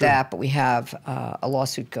leave it at that. But we have a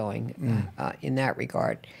lawsuit going in that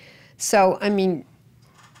regard. So, I mean,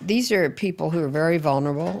 these are people who are very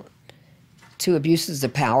vulnerable to abuses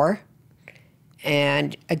of power.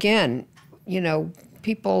 And again, you know,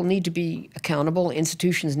 people need to be accountable.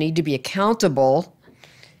 Institutions need to be accountable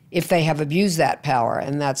if they have abused that power.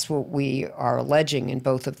 And that's what we are alleging in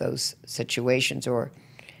both of those situations, or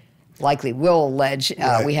likely will allege.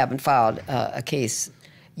 We haven't filed a case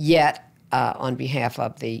yet on behalf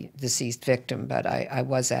of the deceased victim, but I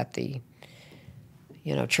was at the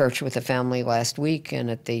church with the family last week and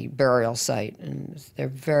at the burial site, and they're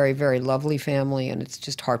very, very lovely family, and it's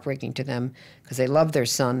just heartbreaking to them because they love their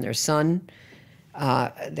son,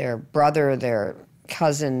 their brother, their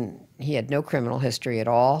cousin. He had no criminal history at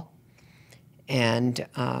all, and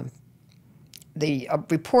the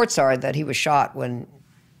reports are that he was shot when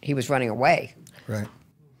he was running away. Right.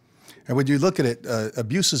 And when you look at it,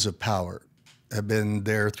 abuses of power have been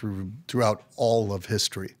there throughout all of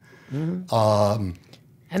history. Mm-hmm.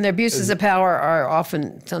 And the abuses of power are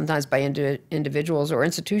often sometimes by individuals or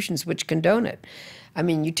institutions which condone it. I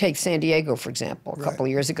mean, you take San Diego, for example. A couple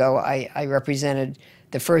of years ago, I represented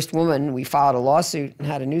the first woman. We filed a lawsuit and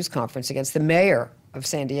had a news conference against the mayor of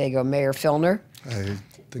San Diego, Mayor Filner. I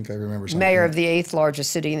think I remember something. Mayor of the 8th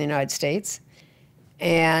largest city in the United States.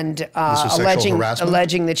 And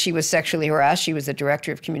alleging that she was sexually harassed. She was the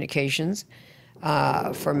director of communications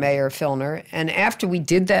for Mayor Filner. And after we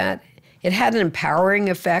did that, it had an empowering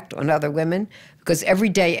effect on other women, because every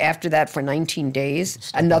day after that for 19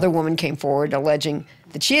 days, another woman came forward alleging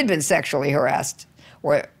that she had been sexually harassed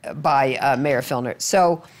by Mayor Filner.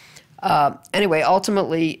 So anyway,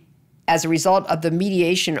 ultimately, as a result of the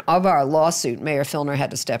mediation of our lawsuit, Mayor Filner had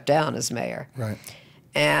to step down as mayor. Right.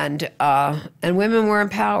 And women were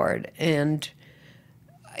empowered. And,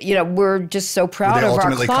 we're just so proud of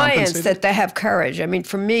our clients that they have courage. I mean,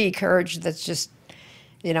 for me, courage, that's just,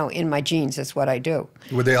 in my genes. That's what I do.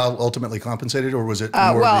 Were they all ultimately compensated, or was it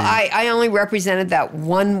more I only represented that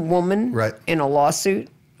one woman Right. in a lawsuit,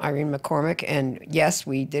 Irene McCormick, and yes,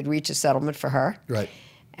 we did reach a settlement for her. Right.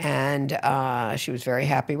 And she was very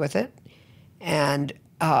happy with it. And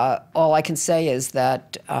all I can say is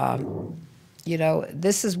that,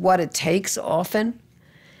 this is what it takes often,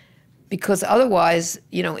 because otherwise,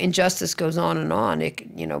 injustice goes on and on.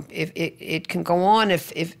 It can go on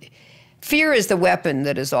if fear is the weapon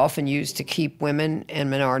that is often used to keep women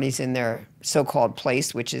and minorities in their so-called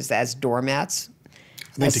place, which is as doormats,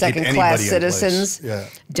 as second-class citizens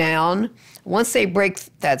down. Once they break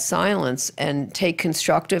that silence and take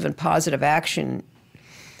constructive and positive action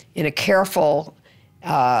in a careful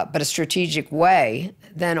but a strategic way,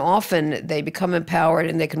 then often they become empowered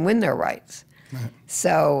and they can win their rights. Right.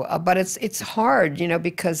 So, but it's hard,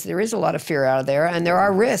 because there is a lot of fear out there, and there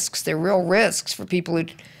are risks. There are real risks for people who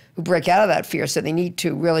break out of that fear. So they need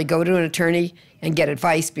to really go to an attorney and get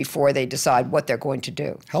advice before they decide what they're going to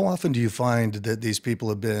do. How often do you find that these people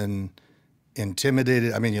have been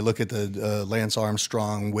intimidated? I mean, you look at the Lance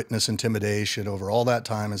Armstrong witness intimidation over all that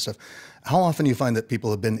time and stuff. How often do you find that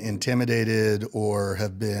people have been intimidated or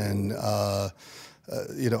have been,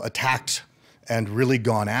 attacked and really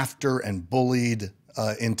gone after and bullied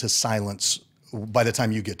into silence by the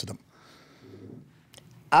time you get to them?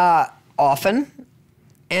 Often.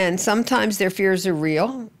 And sometimes their fears are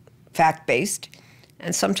real, fact-based,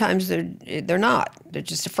 and sometimes they're not. They're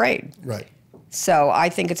just afraid. Right. So I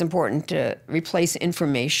think it's important to replace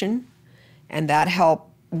information, and that helps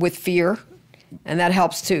with fear, and that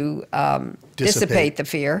helps to dissipate the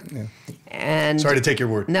fear. Yeah. And sorry to take your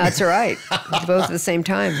word. No, it's all right. Both at the same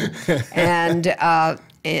time. And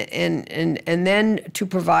then to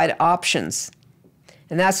provide options.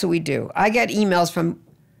 And that's what we do. I get emails from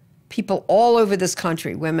people all over this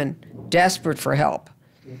country, women desperate for help.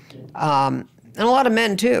 And a lot of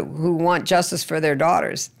men, too, who want justice for their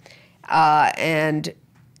daughters. And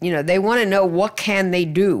they want to know, what can they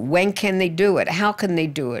do? When can they do it? How can they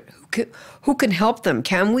do it? Who who can help them?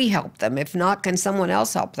 Can we help them? If not, can someone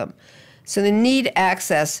else help them? So they need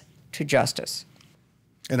access to justice.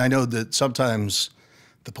 And I know that sometimes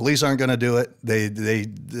the police aren't going to do it. They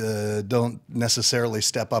don't necessarily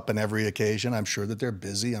step up in every occasion. I'm sure that they're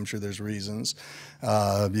busy. I'm sure there's reasons.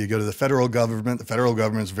 You go to the federal government. The federal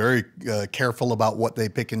government's very careful about what they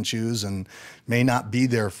pick and choose and may not be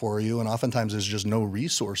there for you. And oftentimes there's just no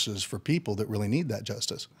resources for people that really need that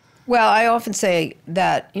justice. Well, I often say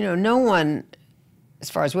that, no one,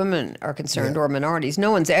 as far as women are concerned, or minorities,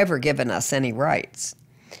 no one's ever given us any rights.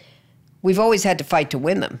 We've always had to fight to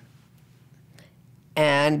win them.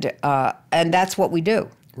 And that's what we do.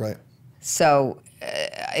 Right. So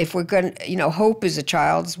if we're going to, hope is a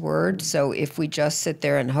child's word. So if we just sit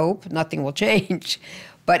there and hope, nothing will change.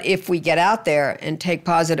 But if we get out there and take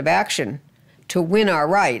positive action to win our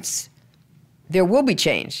rights, there will be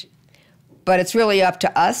change. But it's really up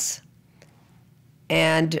to us.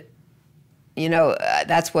 And,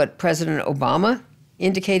 that's what President Obama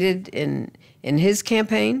indicated in his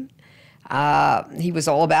campaign. He was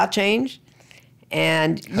all about change.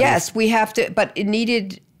 And yes, we have to, but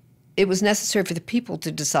it was necessary for the people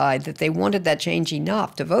to decide that they wanted that change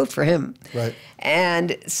enough to vote for him. Right.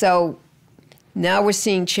 And so now we're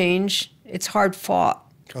seeing change. It's hard fought.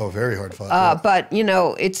 Oh, very hard fought. But,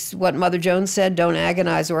 it's what Mother Jones said, don't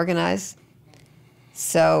agonize, organize.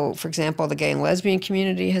 So, for example, the gay and lesbian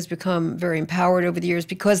community has become very empowered over the years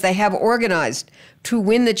because they have organized to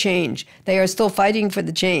win the change. They are still fighting for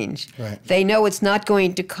the change. Right. They know it's not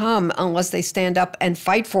going to come unless they stand up and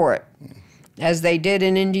fight for it, as they did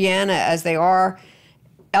in Indiana, as they are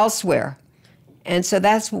elsewhere. And so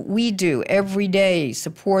that's what we do every day,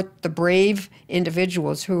 support the brave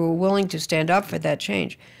individuals who are willing to stand up for that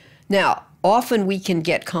change. Now, often we can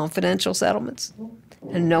get confidential settlements,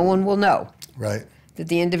 and no one will know. Right. That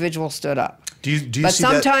the individual stood up. Do you but see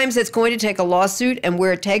sometimes it's going to take a lawsuit, and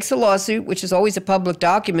where it takes a lawsuit, which is always a public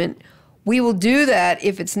document, we will do that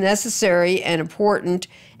if it's necessary and important,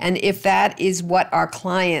 and if that is what our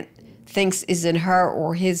client thinks is in her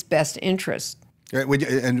or his best interest. Right.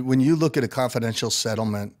 And when you look at a confidential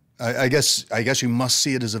settlement, I guess you must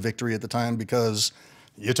see it as a victory at the time because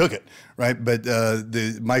you took it, right? But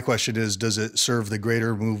my question is, does it serve the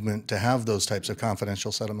greater movement to have those types of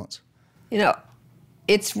confidential settlements?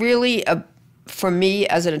 It's really, for me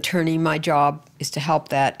as an attorney, my job is to help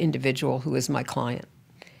that individual who is my client.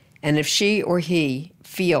 And if she or he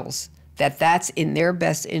feels that that's in their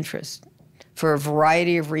best interest for a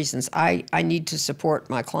variety of reasons, I need to support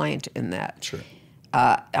my client in that. Sure.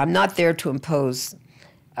 I'm not there to impose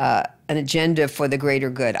an agenda for the greater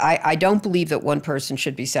good. I don't believe that one person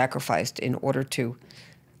should be sacrificed in order to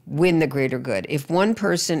win the greater good. If one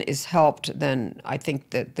person is helped, then I think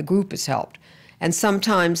that the group is helped. And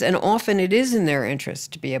sometimes, and often it is in their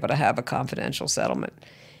interest to be able to have a confidential settlement.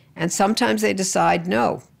 And sometimes they decide,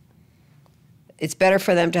 no, it's better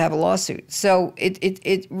for them to have a lawsuit. So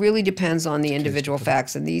it really depends on the individual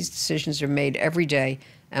facts, and these decisions are made every day.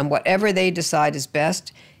 And whatever they decide is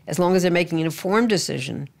best, as long as they're making an informed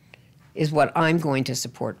decision, is what I'm going to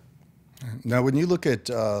support. Now, when you look at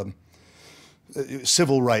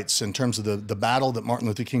civil rights in terms of the battle that Martin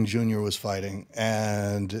Luther King Jr. was fighting,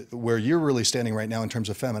 and where you're really standing right now in terms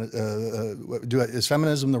of is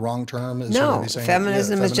feminism the wrong term? No,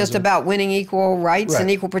 feminism is just about winning equal rights and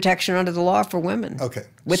equal protection under the law for women. Okay.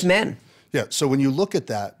 With men. Yeah. So when you look at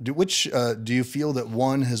that, do you feel that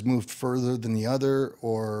one has moved further than the other,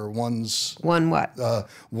 or one's one what?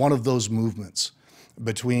 One of those movements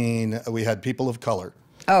between we had people of color.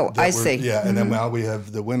 Oh, I see. Yeah, and then now we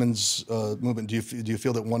have the women's movement. Do you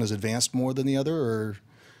feel that one has advanced more than the other, or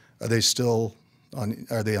are they still on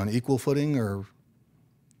equal footing, or?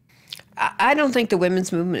 I don't think the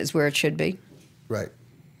women's movement is where it should be. Right.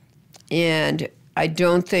 And I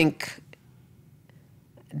don't think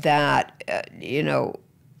that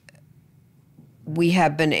we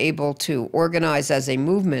have been able to organize as a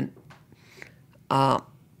movement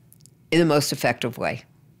in the most effective way.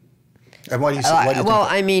 And why do you think that?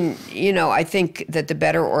 I mean, I think that the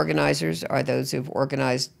better organizers are those who've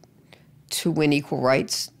organized to win equal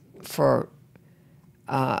rights for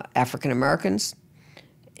African Americans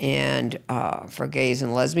and for gays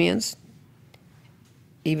and lesbians,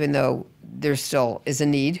 even though there still is a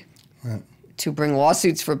need to bring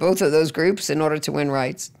lawsuits for both of those groups in order to win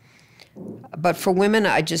rights. But for women,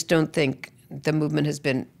 I just don't think the movement has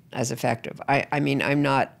been as effective. I mean, I'm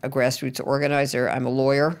not a grassroots organizer. I'm a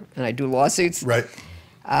lawyer, and I do lawsuits. Right.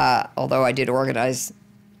 Although I did organize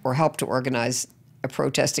or help to organize a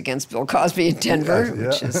protest against Bill Cosby in Denver,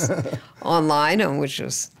 which is online and which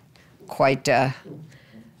was quite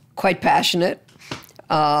passionate.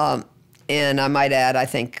 And I might add, I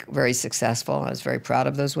think very successful. I was very proud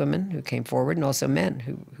of those women who came forward, and also men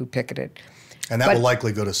who picketed. And that will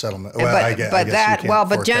likely go to settlement. Well, I guess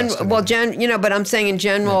but I'm saying in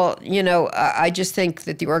general, I just think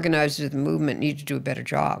that the organizers of the movement need to do a better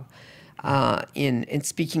job in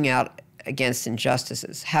speaking out against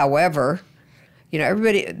injustices. However,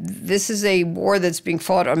 this is a war that's being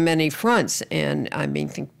fought on many fronts, and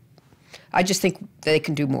I just think they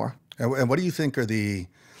can do more. And what do you think are the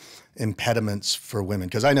impediments for women?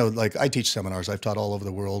 Because I know, like, I teach seminars. I've taught all over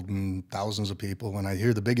the world and thousands of people. And I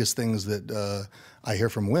hear the biggest things that I hear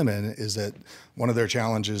from women is that one of their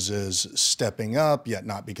challenges is stepping up, yet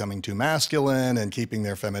not becoming too masculine, and keeping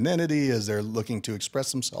their femininity as they're looking to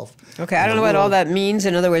express themselves. Okay, I don't know what all that means.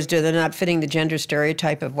 In other words, they're not fitting the gender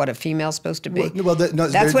stereotype of what a female's supposed to be.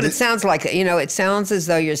 That's what it sounds like. It sounds as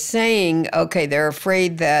though you're saying, okay, they're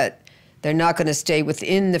afraid that they're not going to stay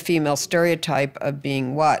within the female stereotype of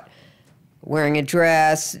being what? Wearing a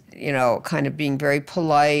dress, kind of being very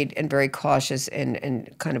polite and very cautious and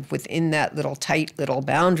kind of within that little tight little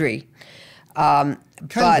boundary. Kind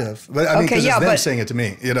of. But I mean, because it's them saying it to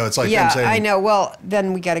me. It's like them saying. Yeah, I know. Well,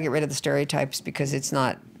 then we got to get rid of the stereotypes because it's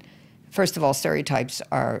not, first of all, stereotypes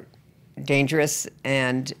are dangerous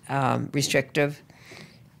and restrictive.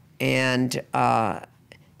 And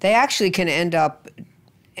they actually can end up,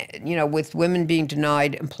 with women being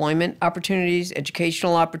denied employment opportunities,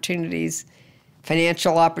 educational opportunities,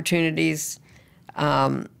 financial opportunities,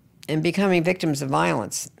 and becoming victims of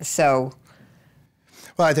violence. So,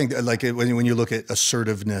 well, I think like when you look at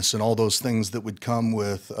assertiveness and all those things that would come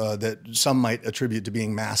with that some might attribute to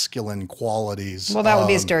being masculine qualities. Well, that would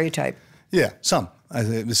be a stereotype. Yeah, some. I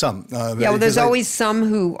think some. Well, there's always some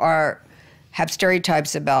who have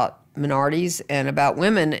stereotypes about minorities and about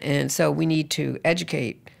women, and so we need to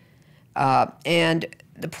educate. And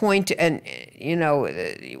the point, and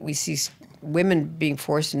we see women being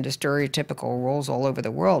forced into stereotypical roles all over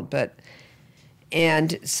the world,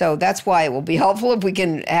 and so that's why it will be helpful if we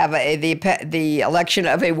can have the election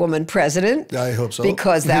of a woman president. I hope so,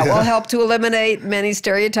 because that will help to eliminate many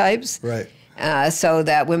stereotypes. Right. So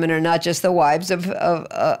that women are not just the wives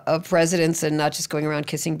of presidents and not just going around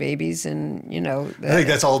kissing babies and I think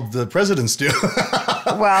that's all the presidents do.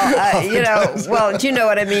 Well, do you know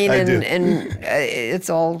what I mean? I do. And it's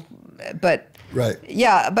all, but right.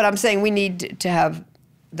 Yeah, but I'm saying we need to have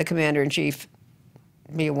the commander-in-chief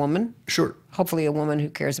be a woman. Sure. Hopefully a woman who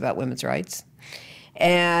cares about women's rights.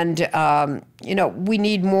 And, we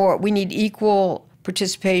need more, we need equal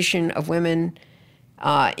participation of women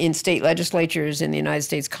in state legislatures, in the United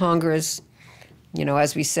States Congress.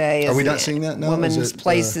 As we say, are we not seeing that now? Women's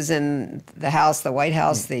places in the House, the White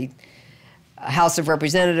House, the House of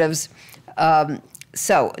Representatives.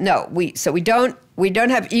 We don't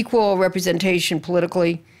have equal representation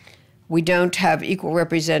politically. We don't have equal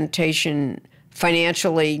representation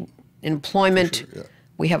financially, employment. Sure, yeah.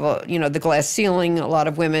 We have the glass ceiling. A lot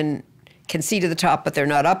of women can see to the top, but they're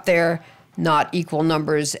not up there. Not equal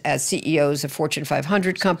numbers as CEOs of Fortune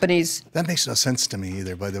 500 companies. That makes no sense to me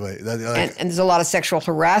either, by the way. And there's a lot of sexual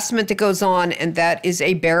harassment that goes on, and that is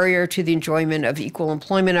a barrier to the enjoyment of equal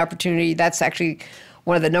employment opportunity. That's actually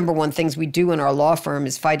one of the number one things we do in our law firm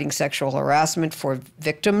is fighting sexual harassment for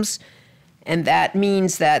victims. And that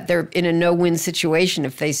means that they're in a no-win situation.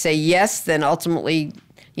 If they say yes, then ultimately,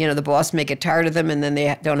 the boss may get tired of them and then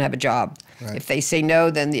they don't have a job. Right. If they say no,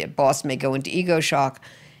 then the boss may go into ego shock.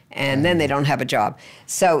 And then they don't have a job.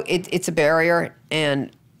 So it's a barrier.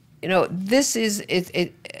 And, this is,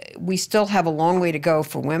 we still have a long way to go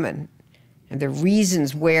for women. And the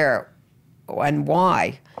reasons where and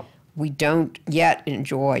why we don't yet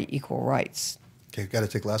enjoy equal rights. Okay, got to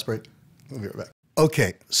take the last break. We'll be right back.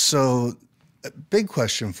 Okay, so a big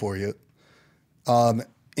question for you.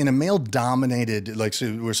 In a male-dominated,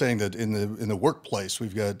 so we're saying that in the workplace,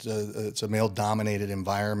 we've got it's a male-dominated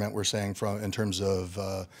environment. We're saying in terms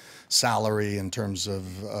of salary, in terms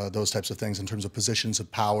of those types of things, in terms of positions of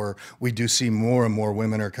power, we do see more and more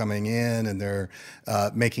women are coming in and they're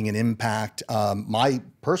making an impact. My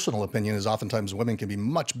personal opinion is oftentimes women can be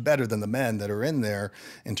much better than the men that are in there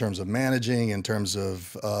in terms of managing, in terms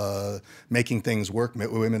of making things work.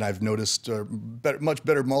 Women I've noticed are much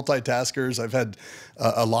better multitaskers. I've had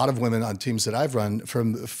a lot of women on teams that I've run.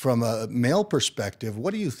 From a male perspective,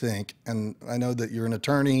 what do you think? And I know that you're an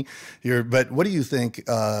attorney, but what do you think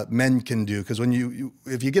men can do? Because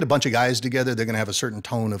if you get a bunch of guys together, they're going to have a certain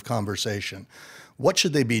tone of conversation. What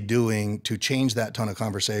should they be doing to change that tone of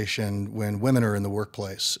conversation when women are in the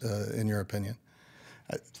workplace, in your opinion?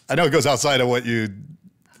 I know it goes outside of what you...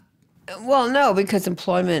 Well, no, because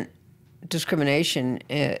employment discrimination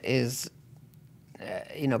is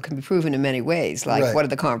can be proven in many ways. Like, Right. what are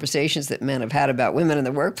the conversations that men have had about women in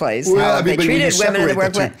the workplace? Well, how I have mean, they but when you treated women in the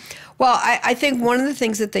separate the workplace? Well, I think one of the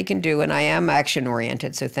things that they can do, and I am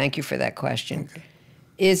action-oriented, so thank you for that question,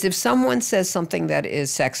 is if someone says something that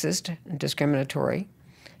is sexist and discriminatory,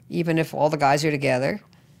 even if all the guys are together,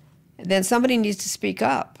 then somebody needs to speak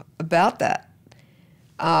up about that.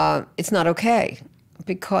 It's not okay,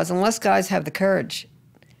 because unless guys have the courage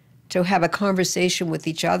to have a conversation with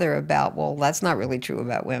each other about, well, that's not really true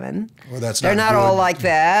about women. Well, They're not all like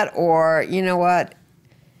that, or, you know what,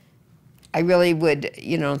 I really would,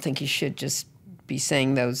 don't think you should just be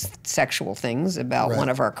saying those sexual things about Right. one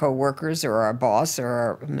of our coworkers or our boss or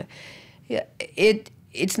our,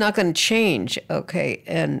 it's not going to change, okay?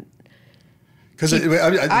 And Because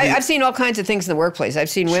I've seen all kinds of things in the workplace. I've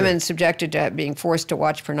seen women subjected to being forced to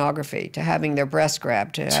watch pornography, to having their breasts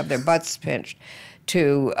grabbed, to have their butts pinched,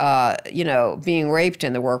 to being raped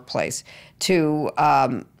in the workplace.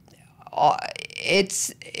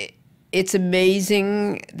 It's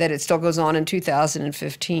amazing that it still goes on in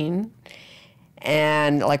 2015.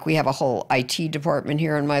 And like, we have a whole IT department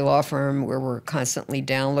here in my law firm where we're constantly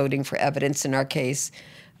downloading for evidence in our case.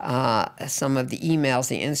 Some of the emails,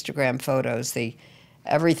 the Instagram photos,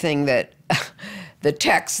 everything that, the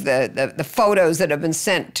texts, the photos that have been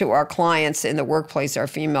sent to our clients in the workplace, our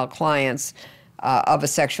female clients, of a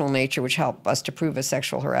sexual nature, which help us to prove a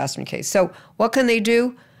sexual harassment case. So what can they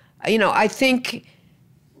do? I think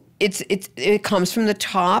it comes from the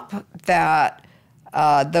top, that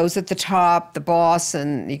those at the top, the boss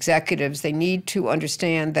and the executives, they need to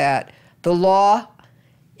understand that the law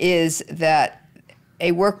is that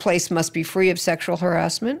a workplace must be free of sexual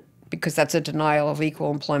harassment, because that's a denial of equal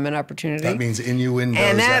employment opportunity. That means innuendos,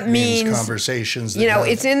 and that means conversations.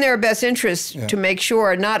 It's in their best interest to make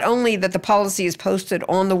sure not only that the policy is posted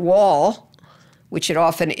on the wall, which it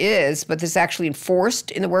often is, but it's actually enforced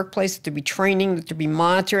in the workplace, that there be training, that there be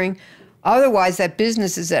monitoring. Otherwise, that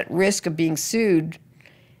business is at risk of being sued.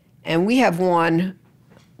 And we have won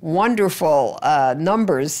wonderful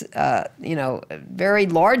numbers, very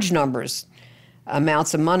large numbers,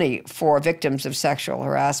 amounts of money for victims of sexual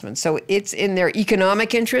harassment. So it's in their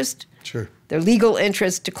economic interest, their legal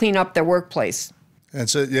interest, to clean up their workplace. And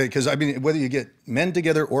so, because whether you get men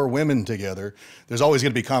together or women together, there's always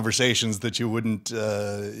going to be conversations that you wouldn't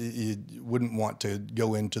want to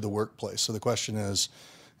go into the workplace. So the question is,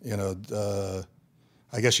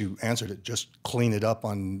 I guess you answered it. Just clean it up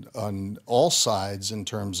on all sides in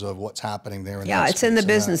terms of what's happening there. It's in the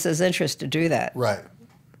business's interest to do that. Right.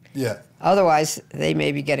 Yeah. Otherwise, they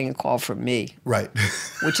may be getting a call from me. Right.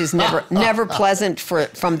 Which is never pleasant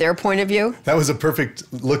from their point of view. That was a perfect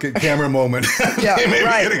look at camera moment. Yeah, they may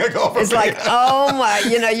right. be getting a call from it's me. like, oh my,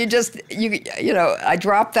 I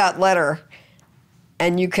dropped that letter,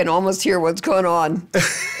 and you can almost hear what's going on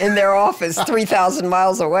in their office 3,000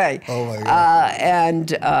 miles away. Oh my God.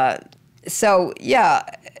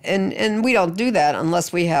 And we don't do that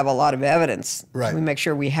unless we have a lot of evidence. Right. We make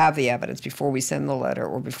sure we have the evidence before we send the letter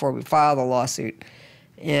or before we file the lawsuit.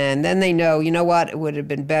 And then they know, it would have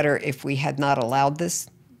been better if we had not allowed this.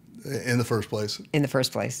 In the first place. In the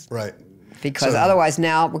first place. Right. Because otherwise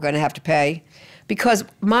now we're going to have to pay. Because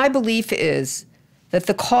my belief is that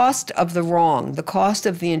the cost of the wrong, the cost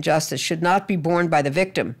of the injustice, should not be borne by the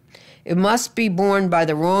victim. It must be borne by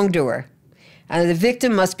the wrongdoer. And the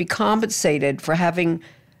victim must be compensated for having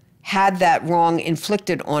had that wrong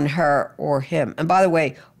inflicted on her or him. And by the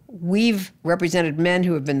way, we've represented men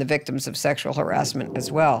who have been the victims of sexual harassment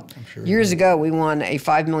as well. Years ago, we won a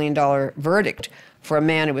 $5 million verdict for a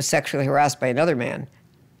man who was sexually harassed by another man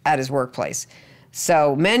at his workplace.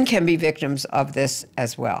 So men can be victims of this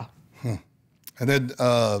as well. And then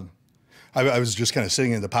I was just kind of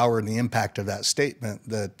sitting in the power and the impact of that statement,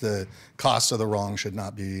 that the cost of the wrong should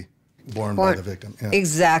not be borne by the victim. Yeah.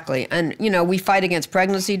 Exactly. And, we fight against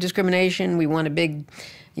pregnancy discrimination. We won a big,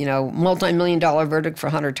 multi-million-dollar verdict for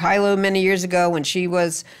Hunter Tylo many years ago when she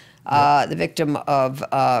was the victim of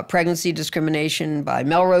pregnancy discrimination by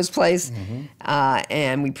Melrose Place. Mm-hmm.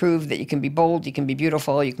 And we proved that you can be bold, you can be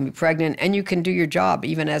beautiful, you can be pregnant, and you can do your job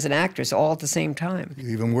even as an actress all at the same time. You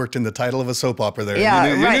even worked in the title of a soap opera there. Yeah,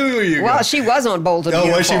 you knew where you Well, go. she was on Bold and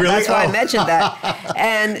Beautiful. Was she really? That's why I mentioned that.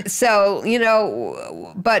 And so,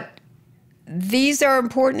 but these are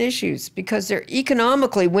important issues because they're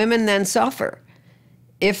economically, women then suffer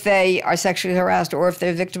if they are sexually harassed or if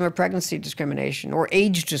they're a victim of pregnancy discrimination or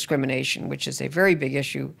age discrimination, which is a very big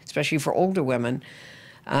issue, especially for older women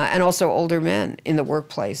and also older men in the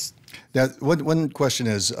workplace. Now, one question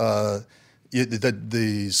is, the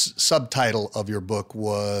subtitle of your book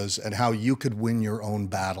was "And How You Could Win Your Own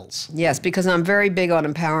Battles." Yes, because I'm very big on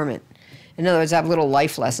empowerment. In other words, I have little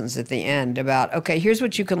life lessons at the end about, okay, here's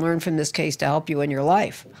what you can learn from this case to help you in your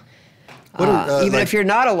life. Even if you're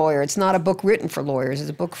not a lawyer, it's not a book written for lawyers. It's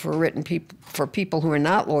a book for people who are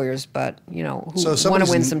not lawyers, but who want to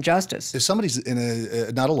win some justice. If somebody's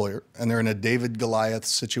not a lawyer and they're in a David Goliath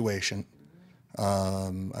situation,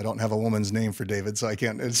 I don't have a woman's name for David, so I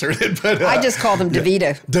can't insert it. But I just call them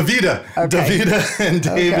Davida. Davida, okay. Davida, and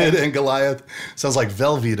David and Goliath sounds like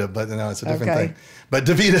Velveeta, but no, it's a different thing. But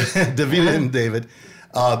Davida and David.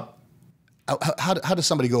 How does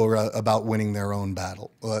somebody go about winning their own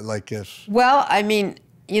battle? Well, I mean,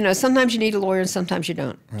 sometimes you need a lawyer and sometimes you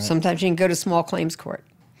don't. Right. Sometimes you can go to small claims court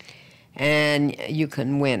and you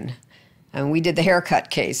can win. And we did the haircut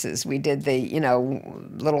cases. We did the,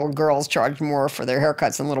 little girls charged more for their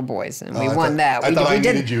haircuts than little boys, and we won that. I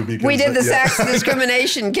needed you because we did the Saks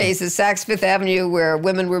discrimination cases, Saks Fifth Avenue, where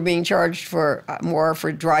women were being charged for more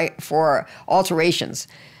for alterations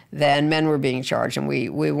than men were being charged, and we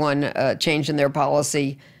won a change in their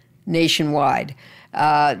policy nationwide.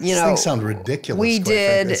 These things sound ridiculous. We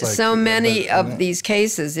did so many of these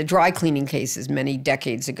cases, the dry cleaning cases, many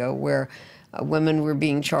decades ago, where women were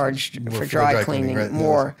being charged for dry cleaning right,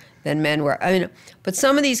 more than men were. I mean, but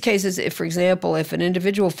some of these cases, for example, if an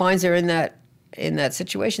individual finds they're in that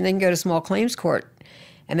situation, they can go to small claims court,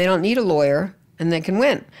 and they don't need a lawyer, and they can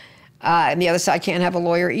win. And the other side can't have a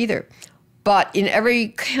lawyer either. But in every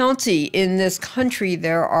county in this country,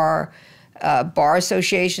 there are bar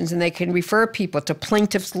associations, and they can refer people to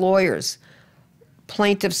plaintiffs' lawyers.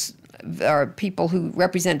 Plaintiffs are people who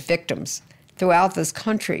represent victims throughout this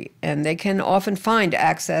country, and they can often find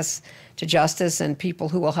access to justice and people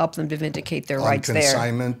who will help them to vindicate their rights there. On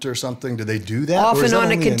consignment or something? Do they do that? Often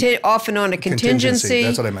on a contingency.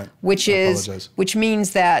 That's what I meant. Which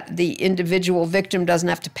means that the individual victim doesn't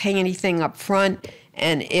have to pay anything up front,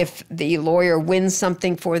 and if the lawyer wins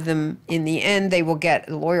something for them in the end, the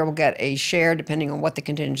lawyer will get a share depending on what the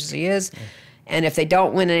contingency is. And if they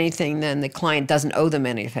don't win anything, then the client doesn't owe them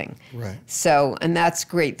anything. Right. So, and that's a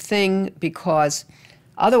great thing, because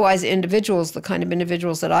otherwise individuals, the kind of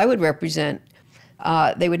individuals that I would represent,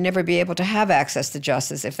 they would never be able to have access to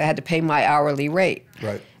justice if they had to pay my hourly rate.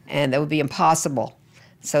 Right. And that would be impossible.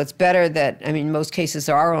 So it's better that, most cases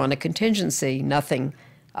are on a contingency, nothing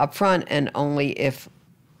up front, and only if,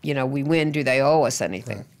 we win do they owe us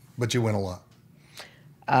anything. Right. But you win a lot.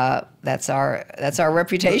 That's our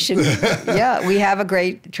reputation. Yeah, we have a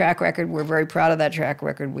great track record. We're very proud of that track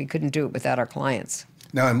record. We couldn't do it without our clients.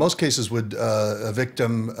 Now, in most cases, would a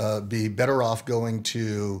victim be better off going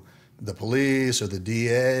to the police or the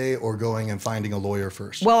DA or going and finding a lawyer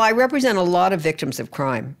first? Well, I represent a lot of victims of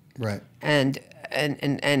crime. Right. And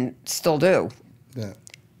still do. Yeah.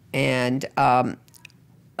 And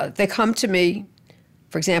they come to me,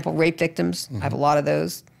 for example, rape victims. Mm-hmm. I have a lot of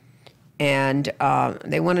those. And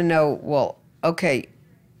they want to know, well, okay,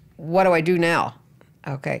 what do I do now?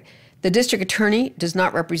 Okay. The district attorney does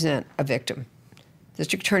not represent a victim. The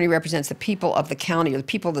district attorney represents the people of the county or the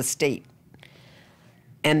people of the state.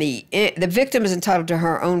 And the victim is entitled to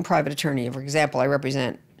her own private attorney. For example, I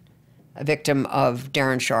represent a victim of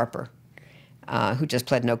Darren Sharper, who just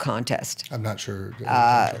pled no contest. I'm not sure.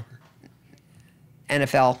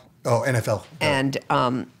 NFL. Oh, NFL.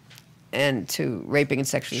 And to raping and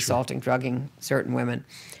sexually assaulting, drugging certain women.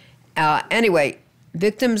 Anyway,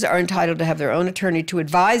 victims are entitled to have their own attorney to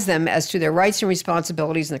advise them as to their rights and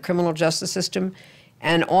responsibilities in the criminal justice system.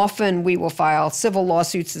 And often we will file civil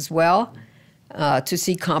lawsuits as well to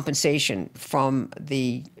seek compensation from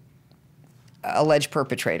the alleged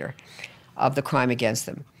perpetrator of the crime against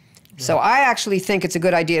them. Right. So I actually think it's a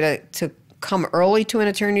good idea to come early to an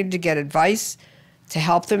attorney to get advice, to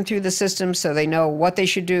help them through the system so they know what they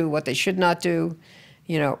should do, what they should not do,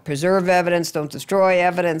 preserve evidence, don't destroy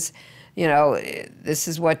evidence. This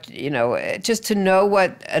is what, just to know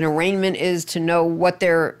what an arraignment is, to know what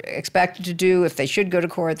they're expected to do, if they should go to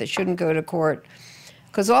court, they shouldn't go to court.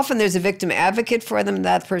 Because often there's a victim advocate for them.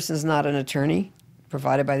 That person is not an attorney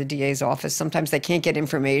provided by the DA's office. Sometimes they can't get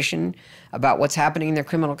information about what's happening in their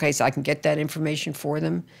criminal case. I can get that information for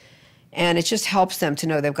them. And it just helps them to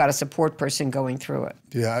know they've got a support person going through it.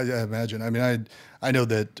 Yeah, I imagine. I know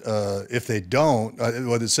that if they don't,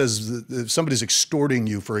 what it says, if somebody's extorting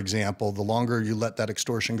you, for example, the longer you let that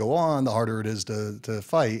extortion go on, the harder it is to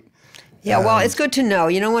fight. Yeah, well, it's good to know.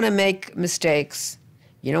 You don't want to make mistakes.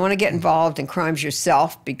 You don't want to get involved in crimes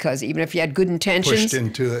yourself, because even if you had good intentions, pushed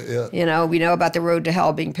into it, yeah. We know about the road to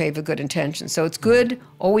hell being paved with good intentions. So it's good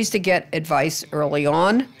always to get advice early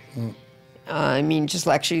on. I mean, just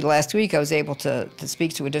actually last week I was able to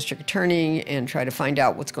speak to a district attorney and try to find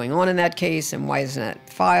out what's going on in that case and why isn't it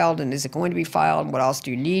filed and is it going to be filed and what else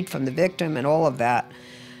do you need from the victim and all of that.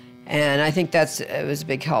 And I think it was a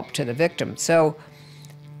big help to the victim. So,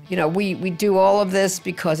 you know, we do all of this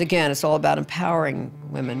because, again, it's all about empowering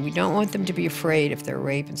women. We don't want them to be afraid if they're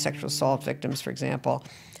rape and sexual assault victims, for example,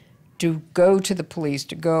 to go to the police,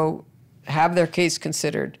 to go have their case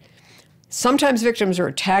considered. Sometimes victims are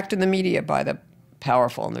attacked in the media by the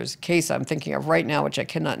powerful, and there's a case I'm thinking of right now, which I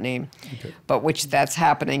cannot name, but which that's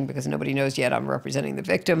happening because nobody knows yet I'm representing the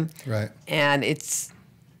victim. Right. And it's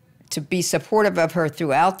to be supportive of her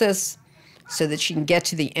throughout this so that she can get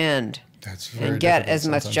to the end and get as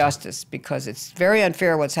much justice, because it's very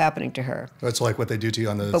unfair what's happening to her. That's like what they do to you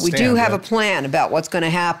on the stand. But we do have a plan about what's going to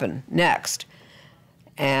happen next,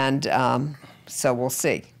 and so we'll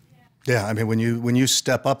see. Yeah, I mean, when you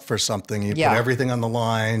step up for something, you put everything on the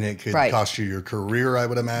line. It could cost you your career, I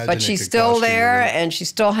would imagine. But she's still there, and she's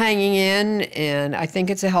still hanging in, and I think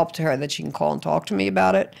it's a help to her that she can call and talk to me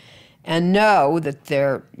about it and know that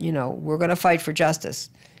we're going to fight for justice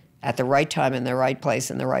at the right time, in the right place,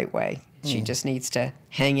 in the right way. She just needs to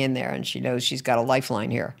hang in there, and she knows she's got a lifeline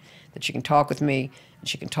here, that she can talk with me, and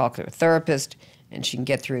she can talk to a therapist, and she can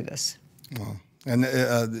get through this. Wow. And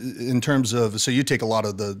in terms of, so you take a lot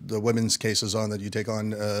of the women's cases on that you take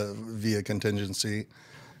on via contingency.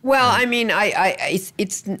 Well, I mean, I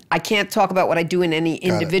can't talk about what I do in any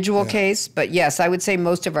individual case, but yes, I would say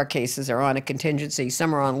most of our cases are on a contingency.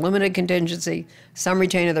 Some are on limited contingency, some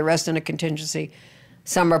retain the rest in a contingency,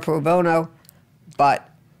 some are pro bono, but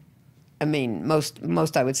I mean,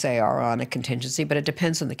 most I would say are on a contingency, but it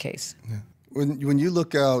depends on the case. Yeah. When you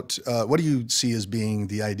look out, what do you see as being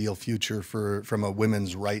the ideal future from a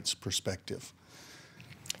women's rights perspective?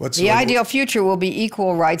 The ideal future will be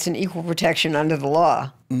equal rights and equal protection under the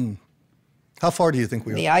law. How far do you think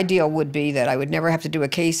we are? The ideal would be that I would never have to do a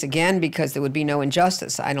case again because there would be no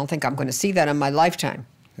injustice. I don't think I'm going to see that in my lifetime.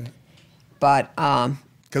 Yeah. But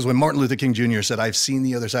because when Martin Luther King Jr. said, "I've seen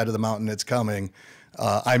the other side of the mountain, it's coming,"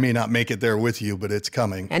 I may not make it there with you, but it's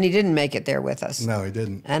coming. And he didn't make it there with us. No, he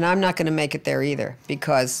didn't. And I'm not going to make it there either,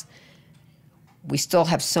 because we still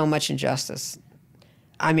have so much injustice.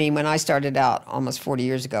 I mean, when I started out almost 40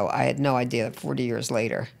 years ago, I had no idea that 40 years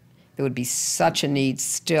later there would be such a need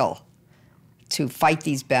still to fight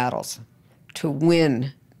these battles, to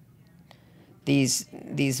win these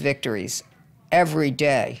victories. Every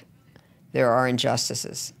day there are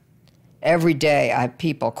injustices. Every day I have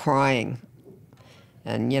people crying.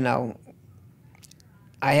 And,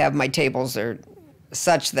 I have my tables are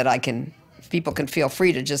such that people can feel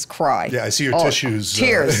free to just cry. Yeah, I see your tissues.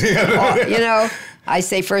 Tears. I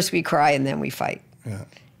say first we cry and then we fight. Yeah.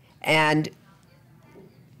 And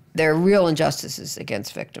there are real injustices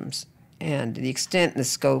against victims. And the extent and the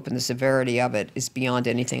scope and the severity of it is beyond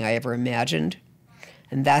anything I ever imagined.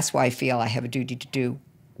 And that's why I feel I have a duty to do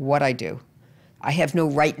what I do. I have no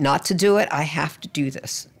right not to do it. I have to do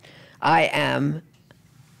this. I am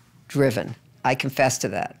driven. I confess to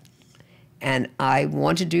that. And I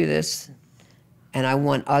want to do this, and I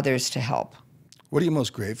want others to help. What are you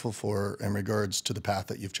most grateful for in regards to the path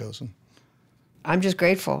that you've chosen? I'm just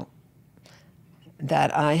grateful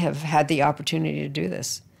that I have had the opportunity to do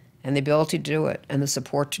this, and the ability to do it, and the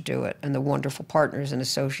support to do it, and the wonderful partners and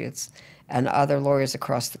associates and other lawyers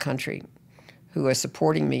across the country who are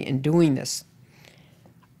supporting me in doing this.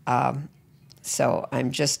 So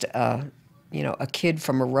I'm just a kid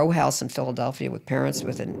from a row house in Philadelphia with parents who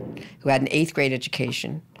had an 8th grade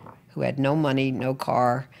education, who had no money, no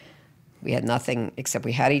car. We had nothing except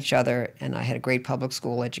we had each other, and I had a great public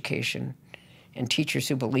school education and teachers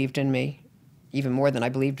who believed in me, even more than I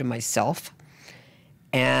believed in myself.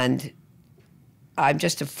 And I'm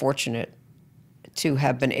just fortunate to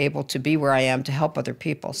have been able to be where I am to help other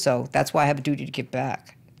people. So that's why I have a duty to give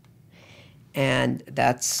back. And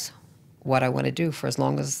that's what I want to do for as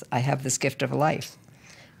long as I have this gift of life.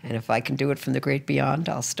 And if I can do it from the great beyond,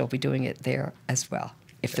 I'll still be doing it there as well,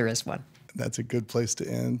 if there is one. That's a good place to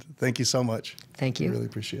end. Thank you so much. Thank you. I really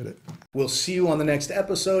appreciate it. We'll see you on the next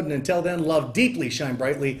episode. And until then, love deeply, shine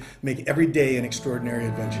brightly, make every day an extraordinary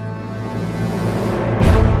adventure.